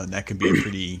charisma, and that can be a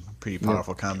pretty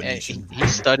powerful combination. He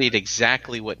studied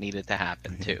exactly what needed to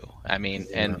happen too. I mean,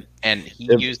 and he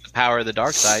used the power of the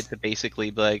dark side to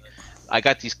basically be like, I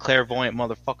got these clairvoyant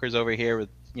motherfuckers over here with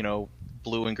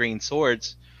blue and green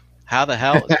swords. How the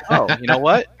hell? You know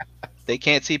what? They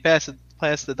can't see past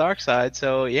the dark side,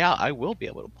 so yeah, I will be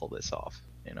able to pull this off.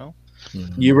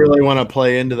 You really want to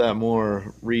play into that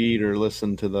more, read or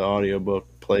listen to the audiobook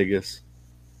Plagueis.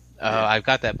 I've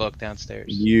got that book downstairs.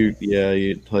 You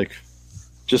like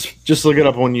just look it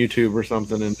up on YouTube or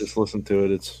something and just listen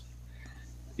to it.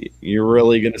 You're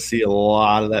really going to see a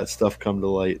lot of that stuff come to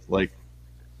light, like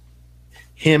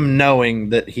him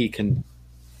knowing that he can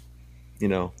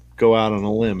go out on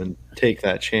a limb and take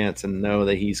that chance and know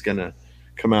that he's going to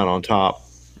come out on top.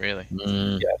 Really?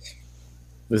 Yes.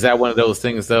 Is that one of those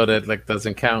things though that like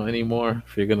doesn't count anymore?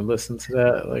 If you're going to listen to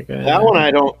that, like that one,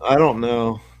 I don't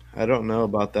know. I don't know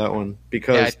about that one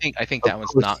because I think that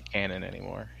one's not canon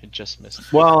anymore. It just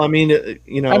missed. Well, I mean,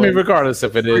 regardless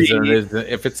if it is or isn't,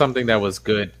 if it's something that was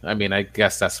good, I mean, I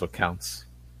guess that's what counts.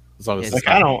 As long as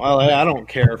I don't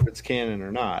care if it's canon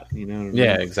or not. You know what I mean?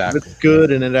 Yeah, exactly. If it's good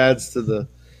and it adds to the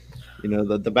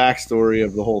the backstory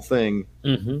of the whole thing.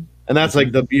 Mm-hmm. And that's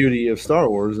like the beauty of Star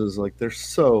Wars is like there's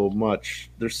so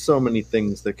many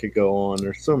things that could go on.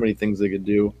 There's so many things they could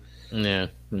do. Yeah.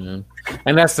 Mm-hmm.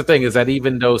 And that's the thing is that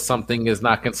even though something is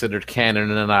not considered canon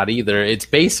or not either, it's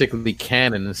basically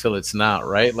canon until it's not,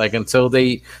 right? Like until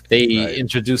they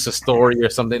introduce a story or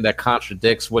something that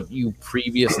contradicts what you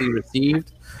previously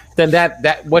received, then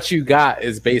that what you got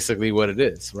is basically what it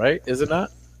is, right? Is it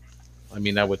not? I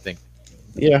mean, I would think.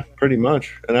 Yeah, pretty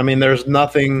much. And I mean, there's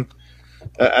nothing.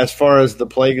 As far as the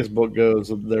Plagueis book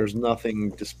goes, there's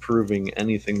nothing disproving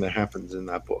anything that happens in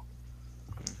that book.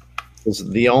 Because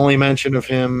the only mention of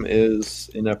him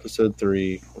is in episode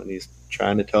 3 when he's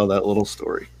trying to tell that little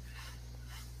story.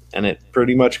 And it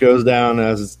pretty much goes down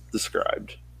as it's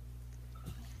described.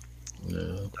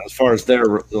 Yeah. As far as their,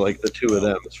 like the two of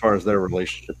them, as far as their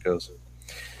relationship goes.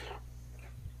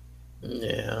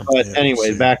 Yeah. But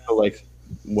anyway, back to like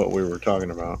what we were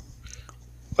talking about.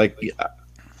 Like,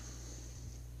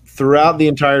 throughout the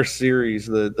entire series,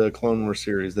 the Clone Wars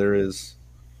series,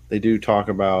 they do talk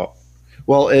about.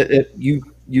 Well,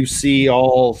 you see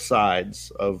all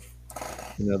sides of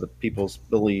the people's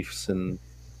beliefs and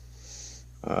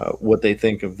what they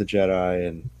think of the Jedi,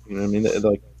 and I mean,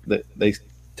 they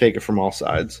take it from all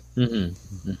sides.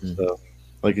 Mm-hmm. Mm-hmm. So,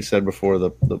 like you said before,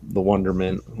 the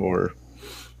wonderment or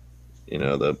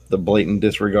the blatant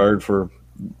disregard for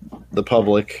the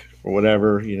public or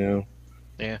whatever. Yeah.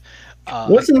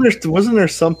 Wasn't there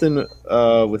something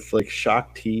with like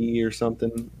Shakti or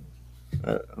something?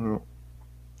 I don't know.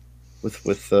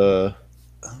 With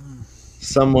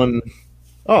someone.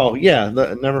 Oh yeah,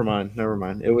 never mind.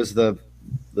 It was the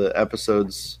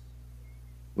episodes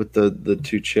with the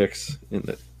two chicks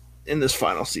in this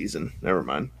final season. Never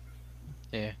mind.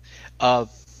 Yeah.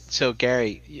 So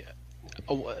Gary,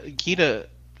 Gita,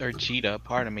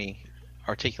 pardon me,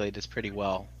 articulated this pretty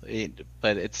well.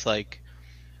 But it's like.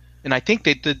 And I think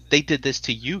they did this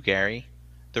to you, Gary.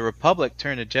 The Republic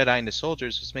turned the Jedi into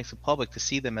soldiers, which makes the public to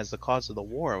see them as the cause of the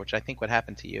war, which I think would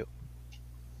happen to you.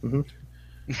 Mm-hmm.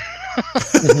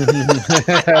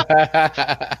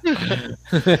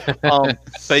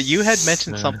 But you had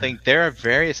mentioned something. There are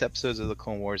various episodes of the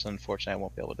Clone Wars, unfortunately I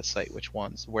won't be able to cite which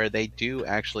ones, where they do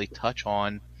actually touch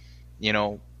on,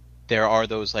 there are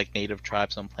those like native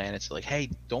tribes on planets like, hey,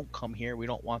 don't come here. We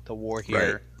don't want the war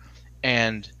here. Right.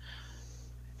 And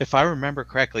if I remember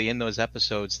correctly, in those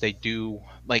episodes, they do,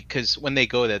 like, because when they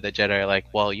go there, the Jedi are like,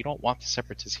 well, you don't want the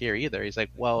Separatists here either. He's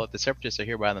like, well, if the Separatists are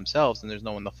here by themselves and there's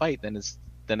no one to fight, then it's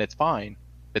fine.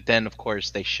 But then, of course,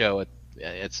 they show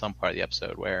at some part of the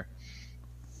episode where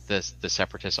the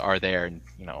Separatists are there and,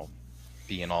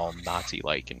 being all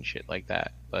Nazi-like and shit like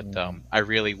that. But I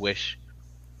really wish,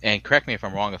 and correct me if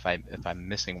I'm wrong if I'm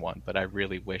missing one, but I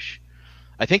really wish,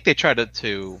 I think they tried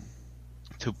to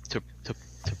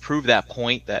prove that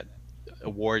point that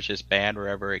war is just bad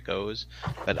wherever it goes.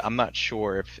 But I'm not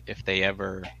sure if they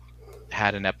ever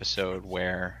had an episode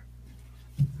where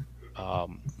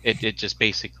it just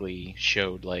basically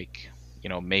showed, like, you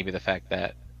know, maybe the fact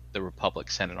that the Republic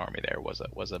sent an army there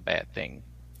was a bad thing,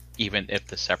 even if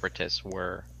the Separatists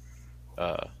were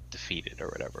defeated or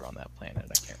whatever on that planet.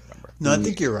 I can't remember. No, I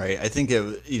think you're right. I think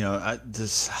it, you know, I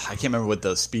can't remember what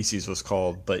the species was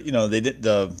called, but you know, they did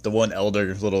the one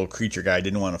elder little creature guy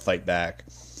didn't want to fight back,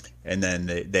 and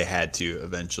then they had to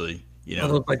eventually, you know.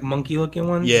 Those look like monkey looking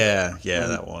ones. Yeah,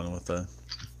 that one with the.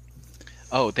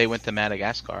 Oh, they went to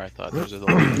Madagascar. I thought those are the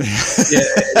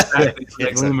exactly. Yeah,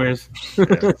 lemurs.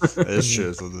 That's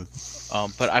true.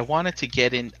 But I wanted to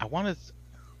get in.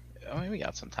 We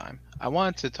got some time. I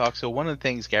wanted to talk. So one of the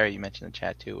things, Gary, you mentioned in the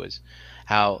chat too, was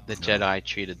how the Jedi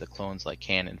treated the clones like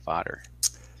cannon fodder.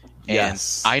 And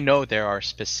yes. I know there are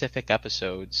specific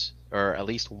episodes, or at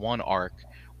least one arc,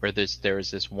 where there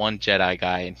was this one Jedi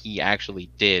guy, and he actually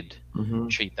did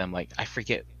treat them like, I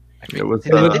forget. Didn't he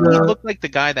look like the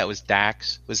guy that was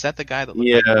Dax? Was that the guy that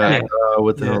looked like Dax?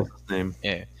 What the hell is his name?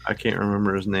 Yeah. I can't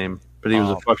remember his name, but he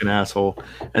was a fucking asshole.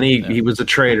 And he was a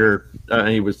traitor.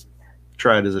 He was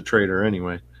tried as a traitor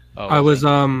anyway. Oh, I was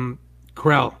Krell.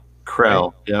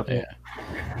 Krell, yep.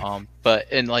 Yeah.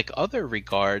 But in like other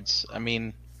regards, I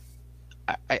mean,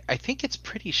 I think it's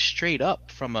pretty straight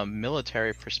up from a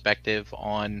military perspective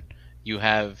on you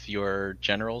have your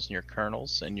generals and your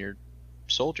colonels and your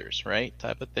soldiers, right,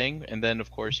 type of thing, and then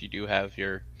of course you do have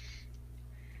your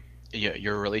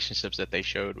relationships that they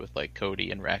showed with like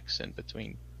Cody and Rex and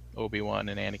between Obi-Wan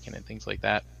and Anakin and things like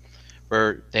that,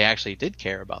 where they actually did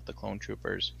care about the clone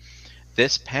troopers.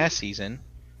 This past season,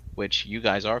 which you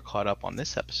guys are caught up on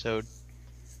this episode,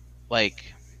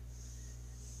 like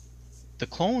the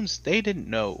clones, they didn't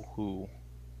know who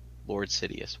Lord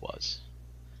Sidious was,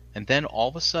 and then all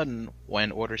of a sudden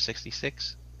when Order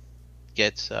 66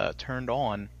 gets turned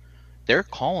on, they're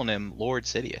calling him Lord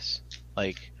Sidious.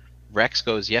 Like Rex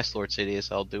goes, "Yes, Lord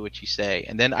Sidious, I'll do what you say."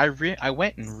 And then I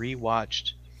went and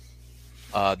rewatched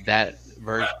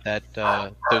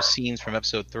those scenes from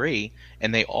episode 3,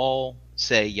 and they all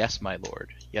say, "Yes, my lord.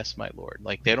 Yes, my lord."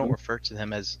 Like they don't refer to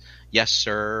him as "Yes,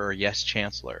 sir" or "Yes,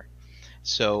 Chancellor."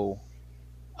 So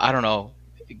I don't know,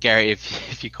 Gary,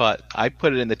 if you caught, I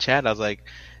put it in the chat. I was like,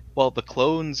 well, the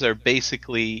clones are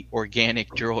basically organic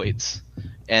droids,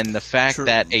 and the fact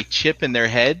that a chip in their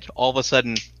head all of a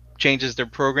sudden changes their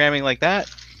programming like that,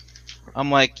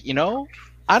 I'm like, you know,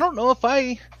 I don't know if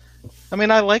I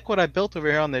mean, I like what I built over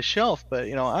here on this shelf, but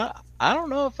you know, I don't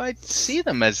know if I see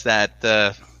them as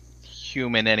that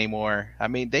human anymore. I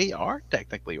mean, they are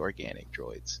technically organic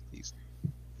droids, these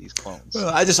clones. Well,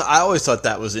 I always thought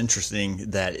that was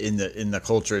interesting that in the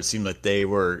culture it seemed like they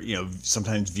were, you know,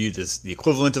 sometimes viewed as the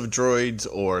equivalent of droids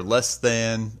or less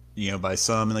than, you know, by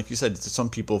some, and like you said,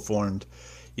 some people formed,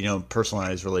 you know,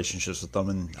 personalized relationships with them,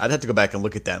 and I'd have to go back and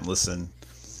look at that and listen.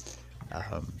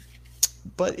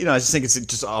 But you know, I just think it's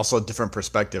just also a different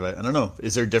perspective. I don't know.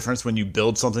 Is there a difference when you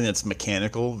build something that's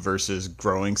mechanical versus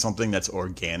growing something that's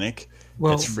organic?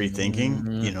 Well, that's free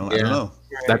thinking. You know, I don't know.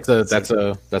 That's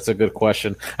a good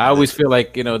question. I always feel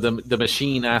like, you know, the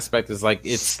machine aspect is like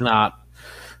it's not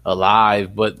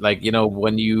alive, but like, you know,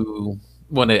 when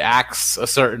it acts a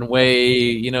certain way,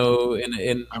 you know, or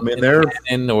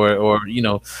you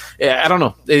know, I don't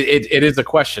know. It is a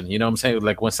question. You know what I'm saying?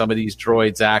 Like when some of these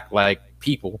droids act like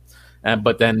people.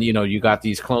 But then, you know, you got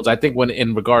these clones. I think when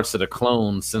in regards to the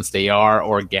clones, since they are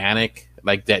organic,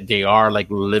 like that, they are like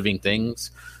living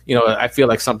things. You know, I feel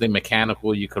like something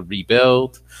mechanical you could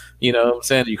rebuild. You know what I'm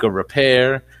saying? You could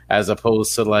repair, as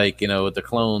opposed to like, you know, the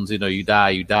clones. You know, you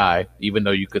die. Even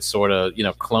though you could sort of, you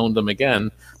know, clone them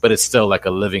again, but it's still like a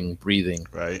living, breathing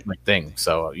like thing.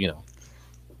 So you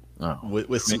know, with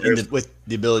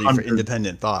the ability for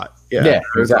independent thought. Yeah,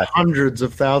 there's hundreds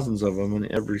of thousands of them, and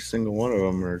every single one of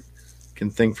them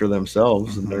can think for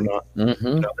themselves, and they're not. You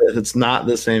know, it's not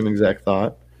the same exact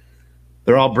thought.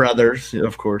 They're all brothers,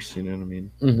 of course. You know what I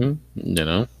mean? You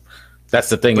know, that's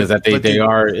the thing, is that they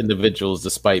are individuals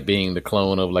despite being the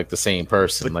clone of like the same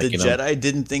person. But like, the Jedi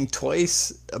didn't think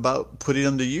twice about putting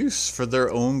them to use for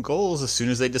their own goals as soon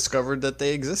as they discovered that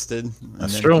they existed.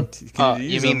 That's true.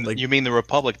 You mean the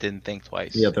Republic didn't think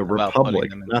twice? Yeah, the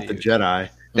Republic, not the Jedi.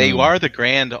 They are the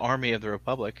Grand Army of the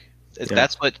Republic.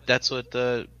 That's what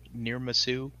the Nir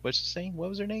Masu, what's his name? What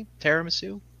was her name? Tara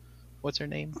Masu? What's her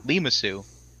name? Lee Masu.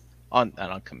 On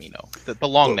Camino. The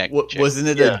long neck. Wasn't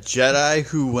it a Jedi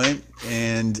who went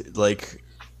and like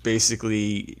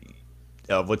basically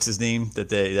what's his name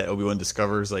that Obi-Wan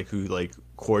discovers, like who like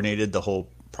coordinated the whole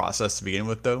process to begin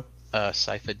with though?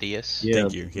 Sifo Dyas. Yeah,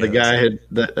 Thank you. Yeah, the guy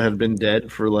that had been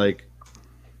dead for like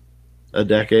a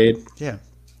decade. Yeah.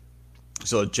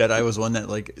 So Jedi was one that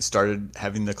like started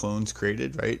having the clones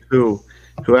created, right? Who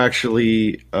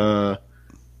actually,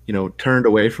 turned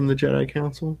away from the Jedi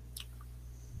Council,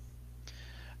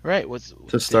 right?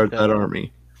 To start that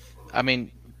army. I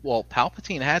mean, well,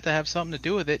 Palpatine had to have something to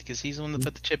do with it because he's the one that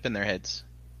put the chip in their heads.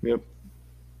 Yep.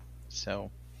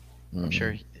 So I'm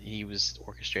sure he was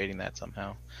orchestrating that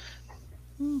somehow.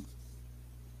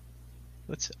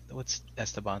 What's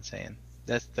Esteban saying?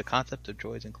 That's the concept of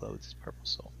droids and clothes is Purple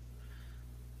Soul.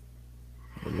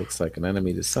 It looks like an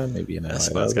enemy to some, maybe an ally.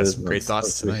 Esteban's got some great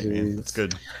thoughts tonight, man. That's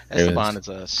good. Esteban is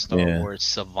a Star Wars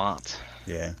savant.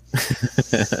 Yeah.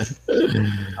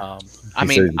 I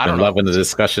mean, I'm loving the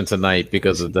discussion tonight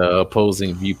because of the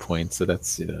opposing viewpoints. So that's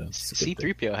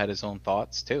C-3PO had his own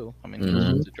thoughts too. I mean, he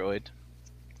was a droid.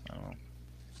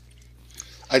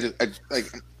 I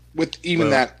like with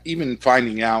even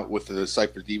finding out with the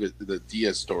Cypher the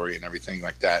Diaz story and everything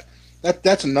like that.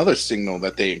 That's another signal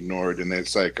that they ignored, and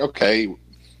it's like, okay,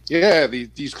 yeah,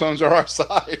 these clones are our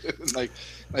side.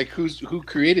 like who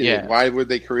created it? Why were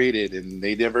they created? And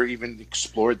they never even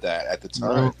explored that at the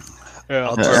time.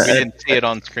 Or we didn't see it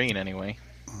on screen anyway.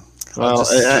 Well,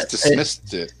 just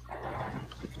dismissed it.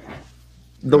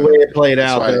 The way it played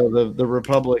out, though, the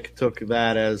Republic took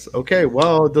that as, okay,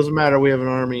 well, it doesn't matter. We have an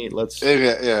army. Let's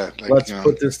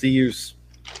put this to use.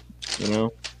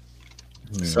 Some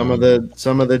of the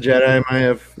Jedi might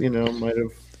have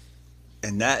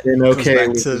and that been okay.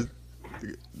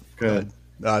 Good.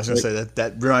 I was going to say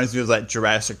that reminds me of that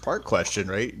Jurassic Park question,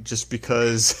 right? Just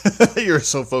because you're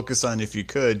so focused on if you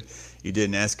could, you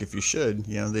didn't ask if you should.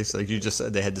 They like you just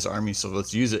said they had this army, so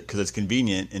let's use it because it's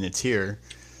convenient and it's here,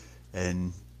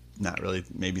 and not really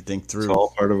maybe think through. It's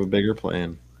all part of a bigger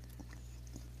plan.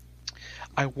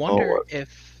 I wonder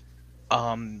if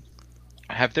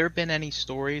have there been any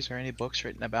stories or any books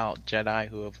written about Jedi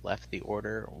who have left the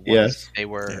Order once they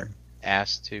were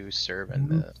asked to serve in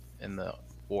the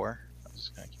war? I was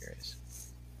just kind of curious.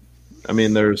 I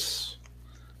mean, there's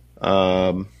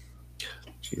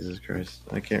Jesus Christ,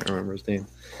 I can't remember his name.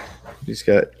 He's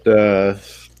got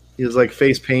he has like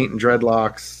face paint and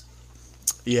dreadlocks.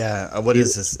 Yeah, what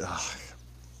is this?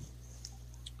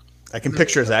 I can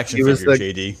picture his action figure,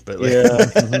 JD, but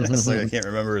it's like I can't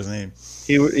remember his name.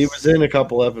 He was in a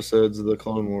couple episodes of the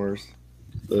Clone Wars,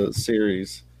 the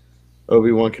series.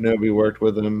 Obi-Wan Kenobi worked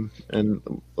with him, and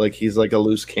like he's like a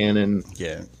loose cannon.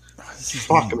 Yeah.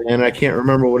 Fuck, man, I can't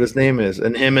remember what his name is.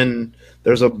 And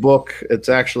there's a book. It's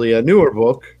actually a newer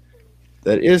book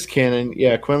that is canon.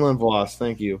 Yeah, Quinlan Vos.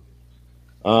 Thank you.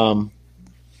 Him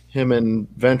and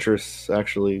Ventress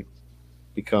actually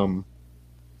become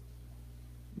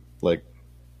like,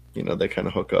 they kind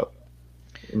of hook up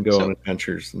and go on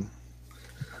adventures.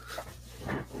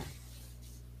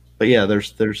 But yeah, there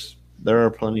are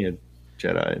plenty of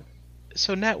Jedi.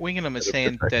 So Nat Wingham is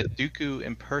saying that Dooku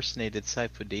impersonated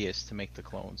Sifo Dyas to make the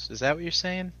clones. Is that what you're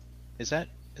saying? Is that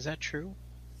true?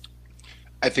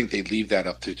 I think they leave that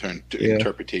up to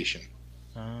interpretation.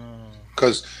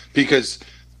 Because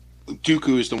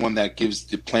Dooku is the one that gives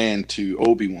the plan to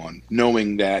Obi-Wan,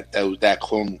 knowing that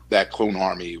clone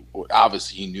army.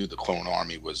 Obviously, he knew the clone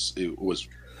army was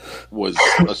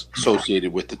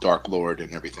associated with the Dark Lord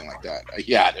and everything like that.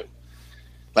 Yeah,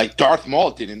 like Darth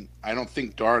Maul didn't. I don't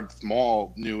think Darth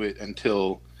Maul knew it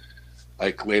until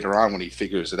like later on when he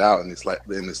figures it out in this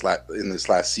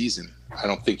last season. I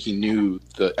don't think he knew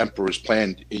the Emperor's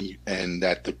plan and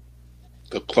that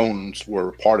the clones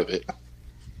were part of it.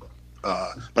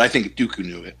 But I think Dooku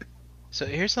knew it. So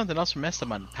here's something else from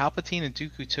Esteban. Palpatine and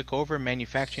Dooku took over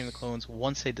manufacturing the clones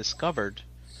once they discovered.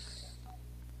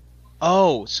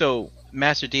 Oh, so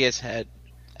Master Diaz had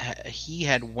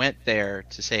went there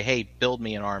to say, "Hey, build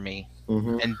me an army,"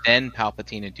 and then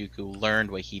Palpatine and Dooku learned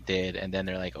what he did, and then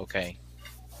they're like, "Okay,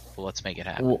 well, let's make it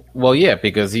happen." Well, yeah,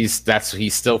 because he's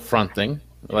still fronting.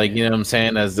 Like, you know what I'm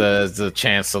saying, as the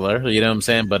chancellor, you know what I'm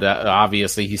saying? But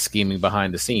obviously he's scheming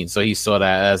behind the scenes. So he saw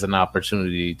that as an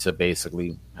opportunity to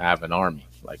basically have an army,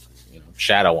 like,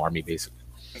 shadow army, basically.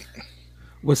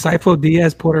 Was Sifo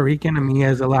Dyas Puerto Rican? I mean, he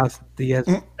has a lot of Diaz.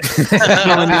 Right?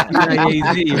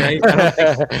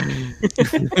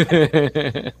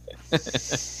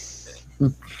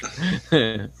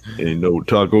 Ain't no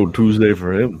Taco Tuesday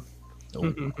for him.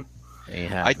 Nope.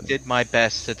 I did my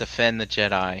best to defend the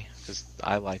Jedi because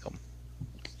I like them.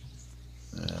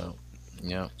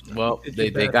 Yeah. Well,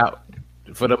 they got,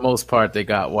 for the most part, they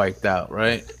got wiped out,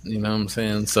 right? You know what I'm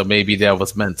saying? So maybe that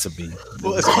was meant to be.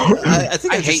 Well, I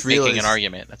think I hate making an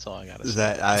argument. That's all I got to say.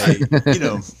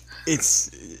 That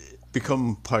it's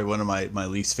become probably one of my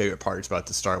least favorite parts about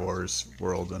the Star Wars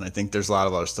world, and I think there's a lot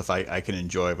of other stuff I can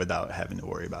enjoy without having to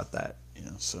worry about that.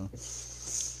 So,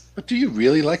 but do you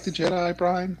really like the Jedi,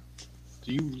 Brian?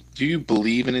 Do you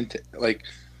believe in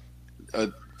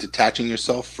detaching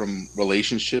yourself from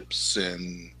relationships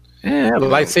and? Yeah,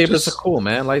 lightsabers are cool,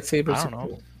 man. Lightsabers are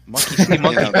cool. Monkey see,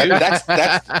 monkey do. That's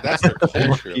their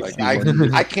culture. Like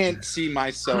I can't see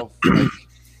myself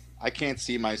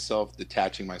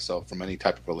detaching myself from any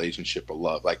type of relationship or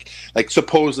love. Like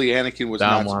supposedly Anakin was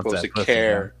not supposed to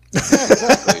care. Yeah,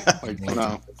 exactly.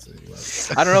 No.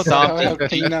 I don't know, Dom. How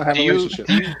can you not have a relationship?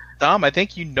 Dom, I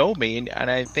think you know me, and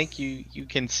I think you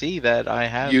can see that I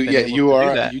have. You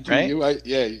are. That, you do, right?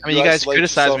 I mean, you guys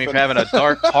criticize me for having a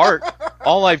dark heart.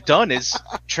 All I've done is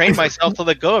train myself to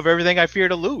let go of everything I fear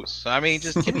to lose. I mean,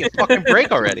 just give me a fucking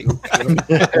break already.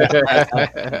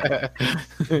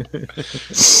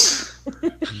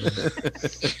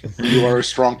 You are a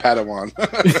strong Padawan.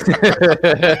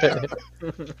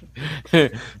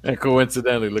 And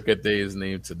coincidentally, look at Dave's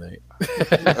name tonight.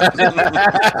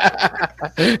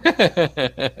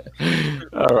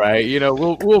 All right,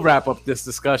 we'll wrap up this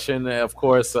discussion. Of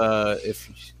course, if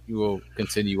you will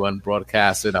continue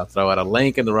unbroadcasted, I'll throw out a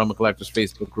link in the Rumble Collectors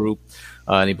Facebook group.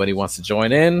 Anybody wants to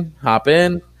join in, hop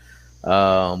in.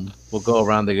 We'll go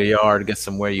around the yard, get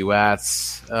some where you at.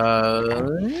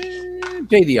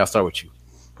 JD, I'll start with you.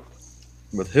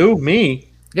 With who? Me?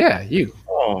 Yeah, you.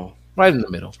 Oh, right in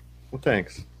the middle. Well,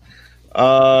 thanks.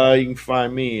 You can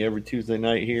find me every Tuesday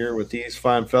night here with these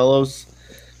fine fellows.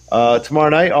 Tomorrow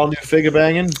night, all new figure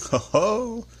banging.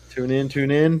 Oh, tune in.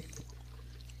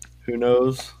 Who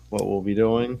knows what we'll be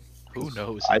doing? Who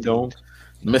knows? I don't.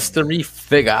 Mystery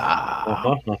figure.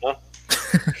 You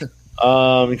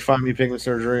can find me Pigment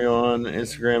Surgery on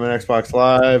Instagram and Xbox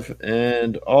Live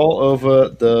and all over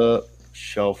the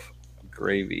shelf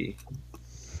gravy.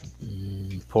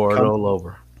 Pour it all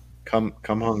over. Come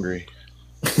hungry.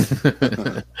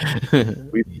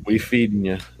 we feeding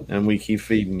you, and we keep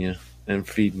feeding you, and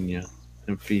feeding you,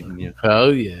 and feeding you. Oh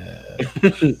yeah.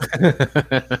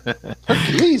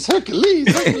 Hercules.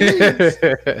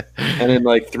 And in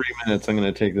like 3 minutes, I'm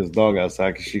gonna take this dog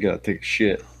outside because she gotta take a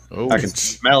shit. Oh. I can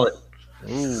smell it.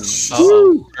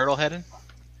 Turtle heading?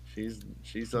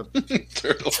 She's up.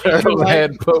 Turtle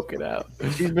head poking out.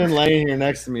 She's been laying here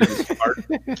next to me, just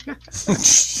farting.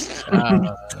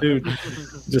 Dude,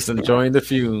 just enjoying the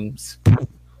fumes.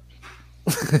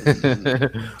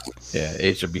 Yeah,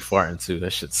 H should be farting too.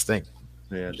 That shit stink.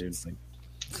 Yeah, dude.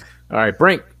 All right,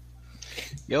 Brink.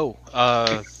 Yo,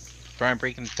 Brian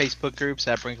Breaking Facebook groups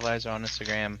at Brinkalizer on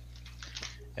Instagram.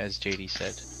 As JD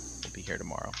said, we'll be here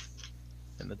tomorrow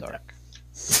in the dark.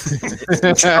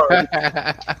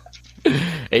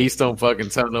 Ace don't fucking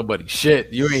tell nobody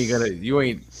shit. You ain't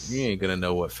gonna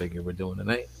know what figure we're doing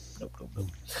tonight. Nope.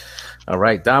 All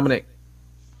right, Dominic.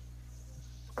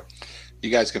 You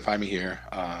guys can find me here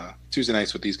Tuesday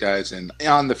nights with these guys and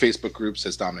on the Facebook groups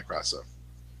as Dominic Grasso.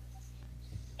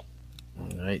 All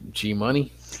right, G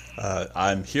Money.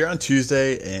 I'm here on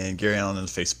Tuesday, and Gary Allen in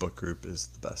the Facebook group is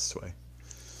the best way.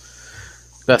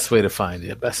 Best way to find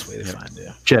you. Find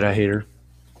you. Jedi hater.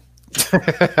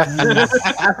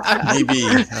 Maybe.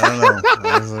 I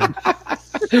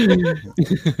don't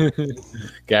know.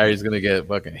 Gary's gonna get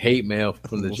fucking hate mail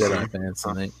from the Jedi fans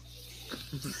tonight.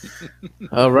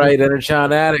 All right,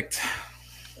 Energon Addict.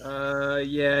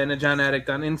 Energon Addict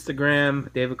on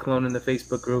Instagram. David Colon in the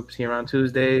Facebook groups here on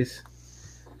Tuesdays.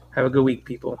 Have a good week,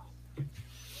 people.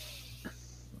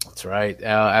 That's right.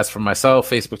 As for myself,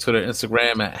 Facebook, Twitter,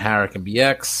 Instagram at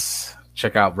HarricanBX.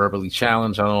 Check out Verbally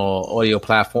Challenge on all audio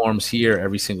platforms here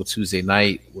every single Tuesday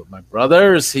night with my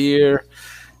brothers here.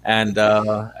 And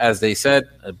as they said,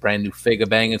 a brand new figure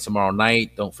banging tomorrow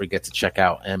night. Don't forget to check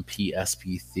out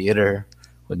MPSP Theater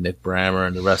with Nick Brammer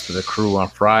and the rest of the crew on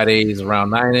Fridays around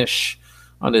 9-ish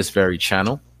on this very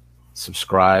channel.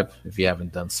 Subscribe if you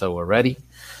haven't done so already.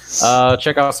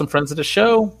 Check out some friends of the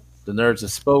show. The Nerds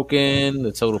Have Spoken,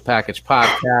 the Total Package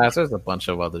Podcast. There's a bunch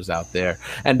of others out there.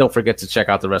 And don't forget to check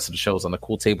out the rest of the shows on the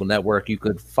Cool Table Network. You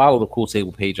could follow the Cool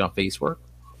Table page on Facebook.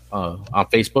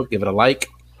 Give it a like.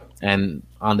 And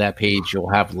on that page,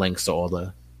 you'll have links to all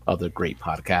the other great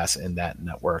podcasts in that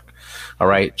network. All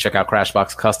right. Check out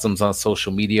Crashbox Customs on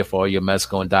social media for all your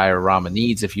Mezco and diorama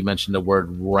needs. If you mention the word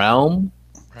Realm.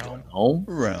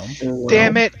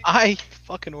 Damn it. I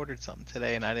fucking ordered something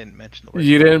today and I didn't mention the word.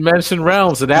 You didn't mention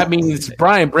Realm, so that means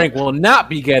Brian Brink will not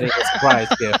be getting a surprise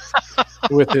gift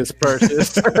with his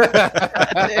purchase.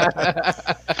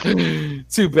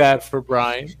 Too bad for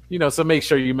Brian. So make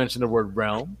sure you mention the word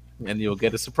Realm and you'll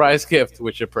get a surprise gift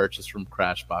with your purchase from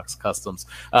Crashbox Customs.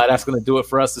 That's going to do it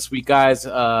for us this week, guys.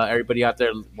 Everybody out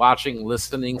there watching,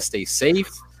 listening, stay safe.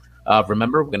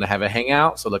 Remember, we're going to have a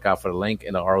hangout, so look out for the link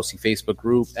in the ROC Facebook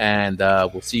group, and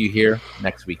we'll see you here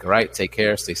next week. All right, take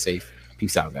care, stay safe.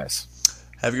 Peace out, guys.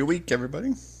 Have a good week,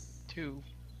 everybody.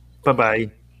 Bye-bye.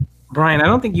 Brian, I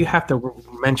don't think you have to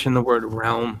mention the word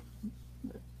realm.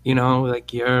 You know,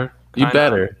 like you're... You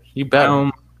better.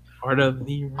 Part of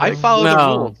the realm. I follow the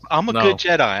rules. I'm a good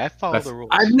Jedi. I follow the rules.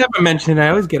 I've never mentioned it. I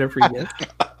always get it for you.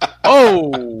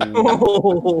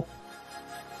 Oh!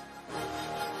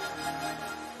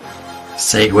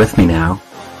 Say it with me now.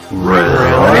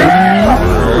 Realm.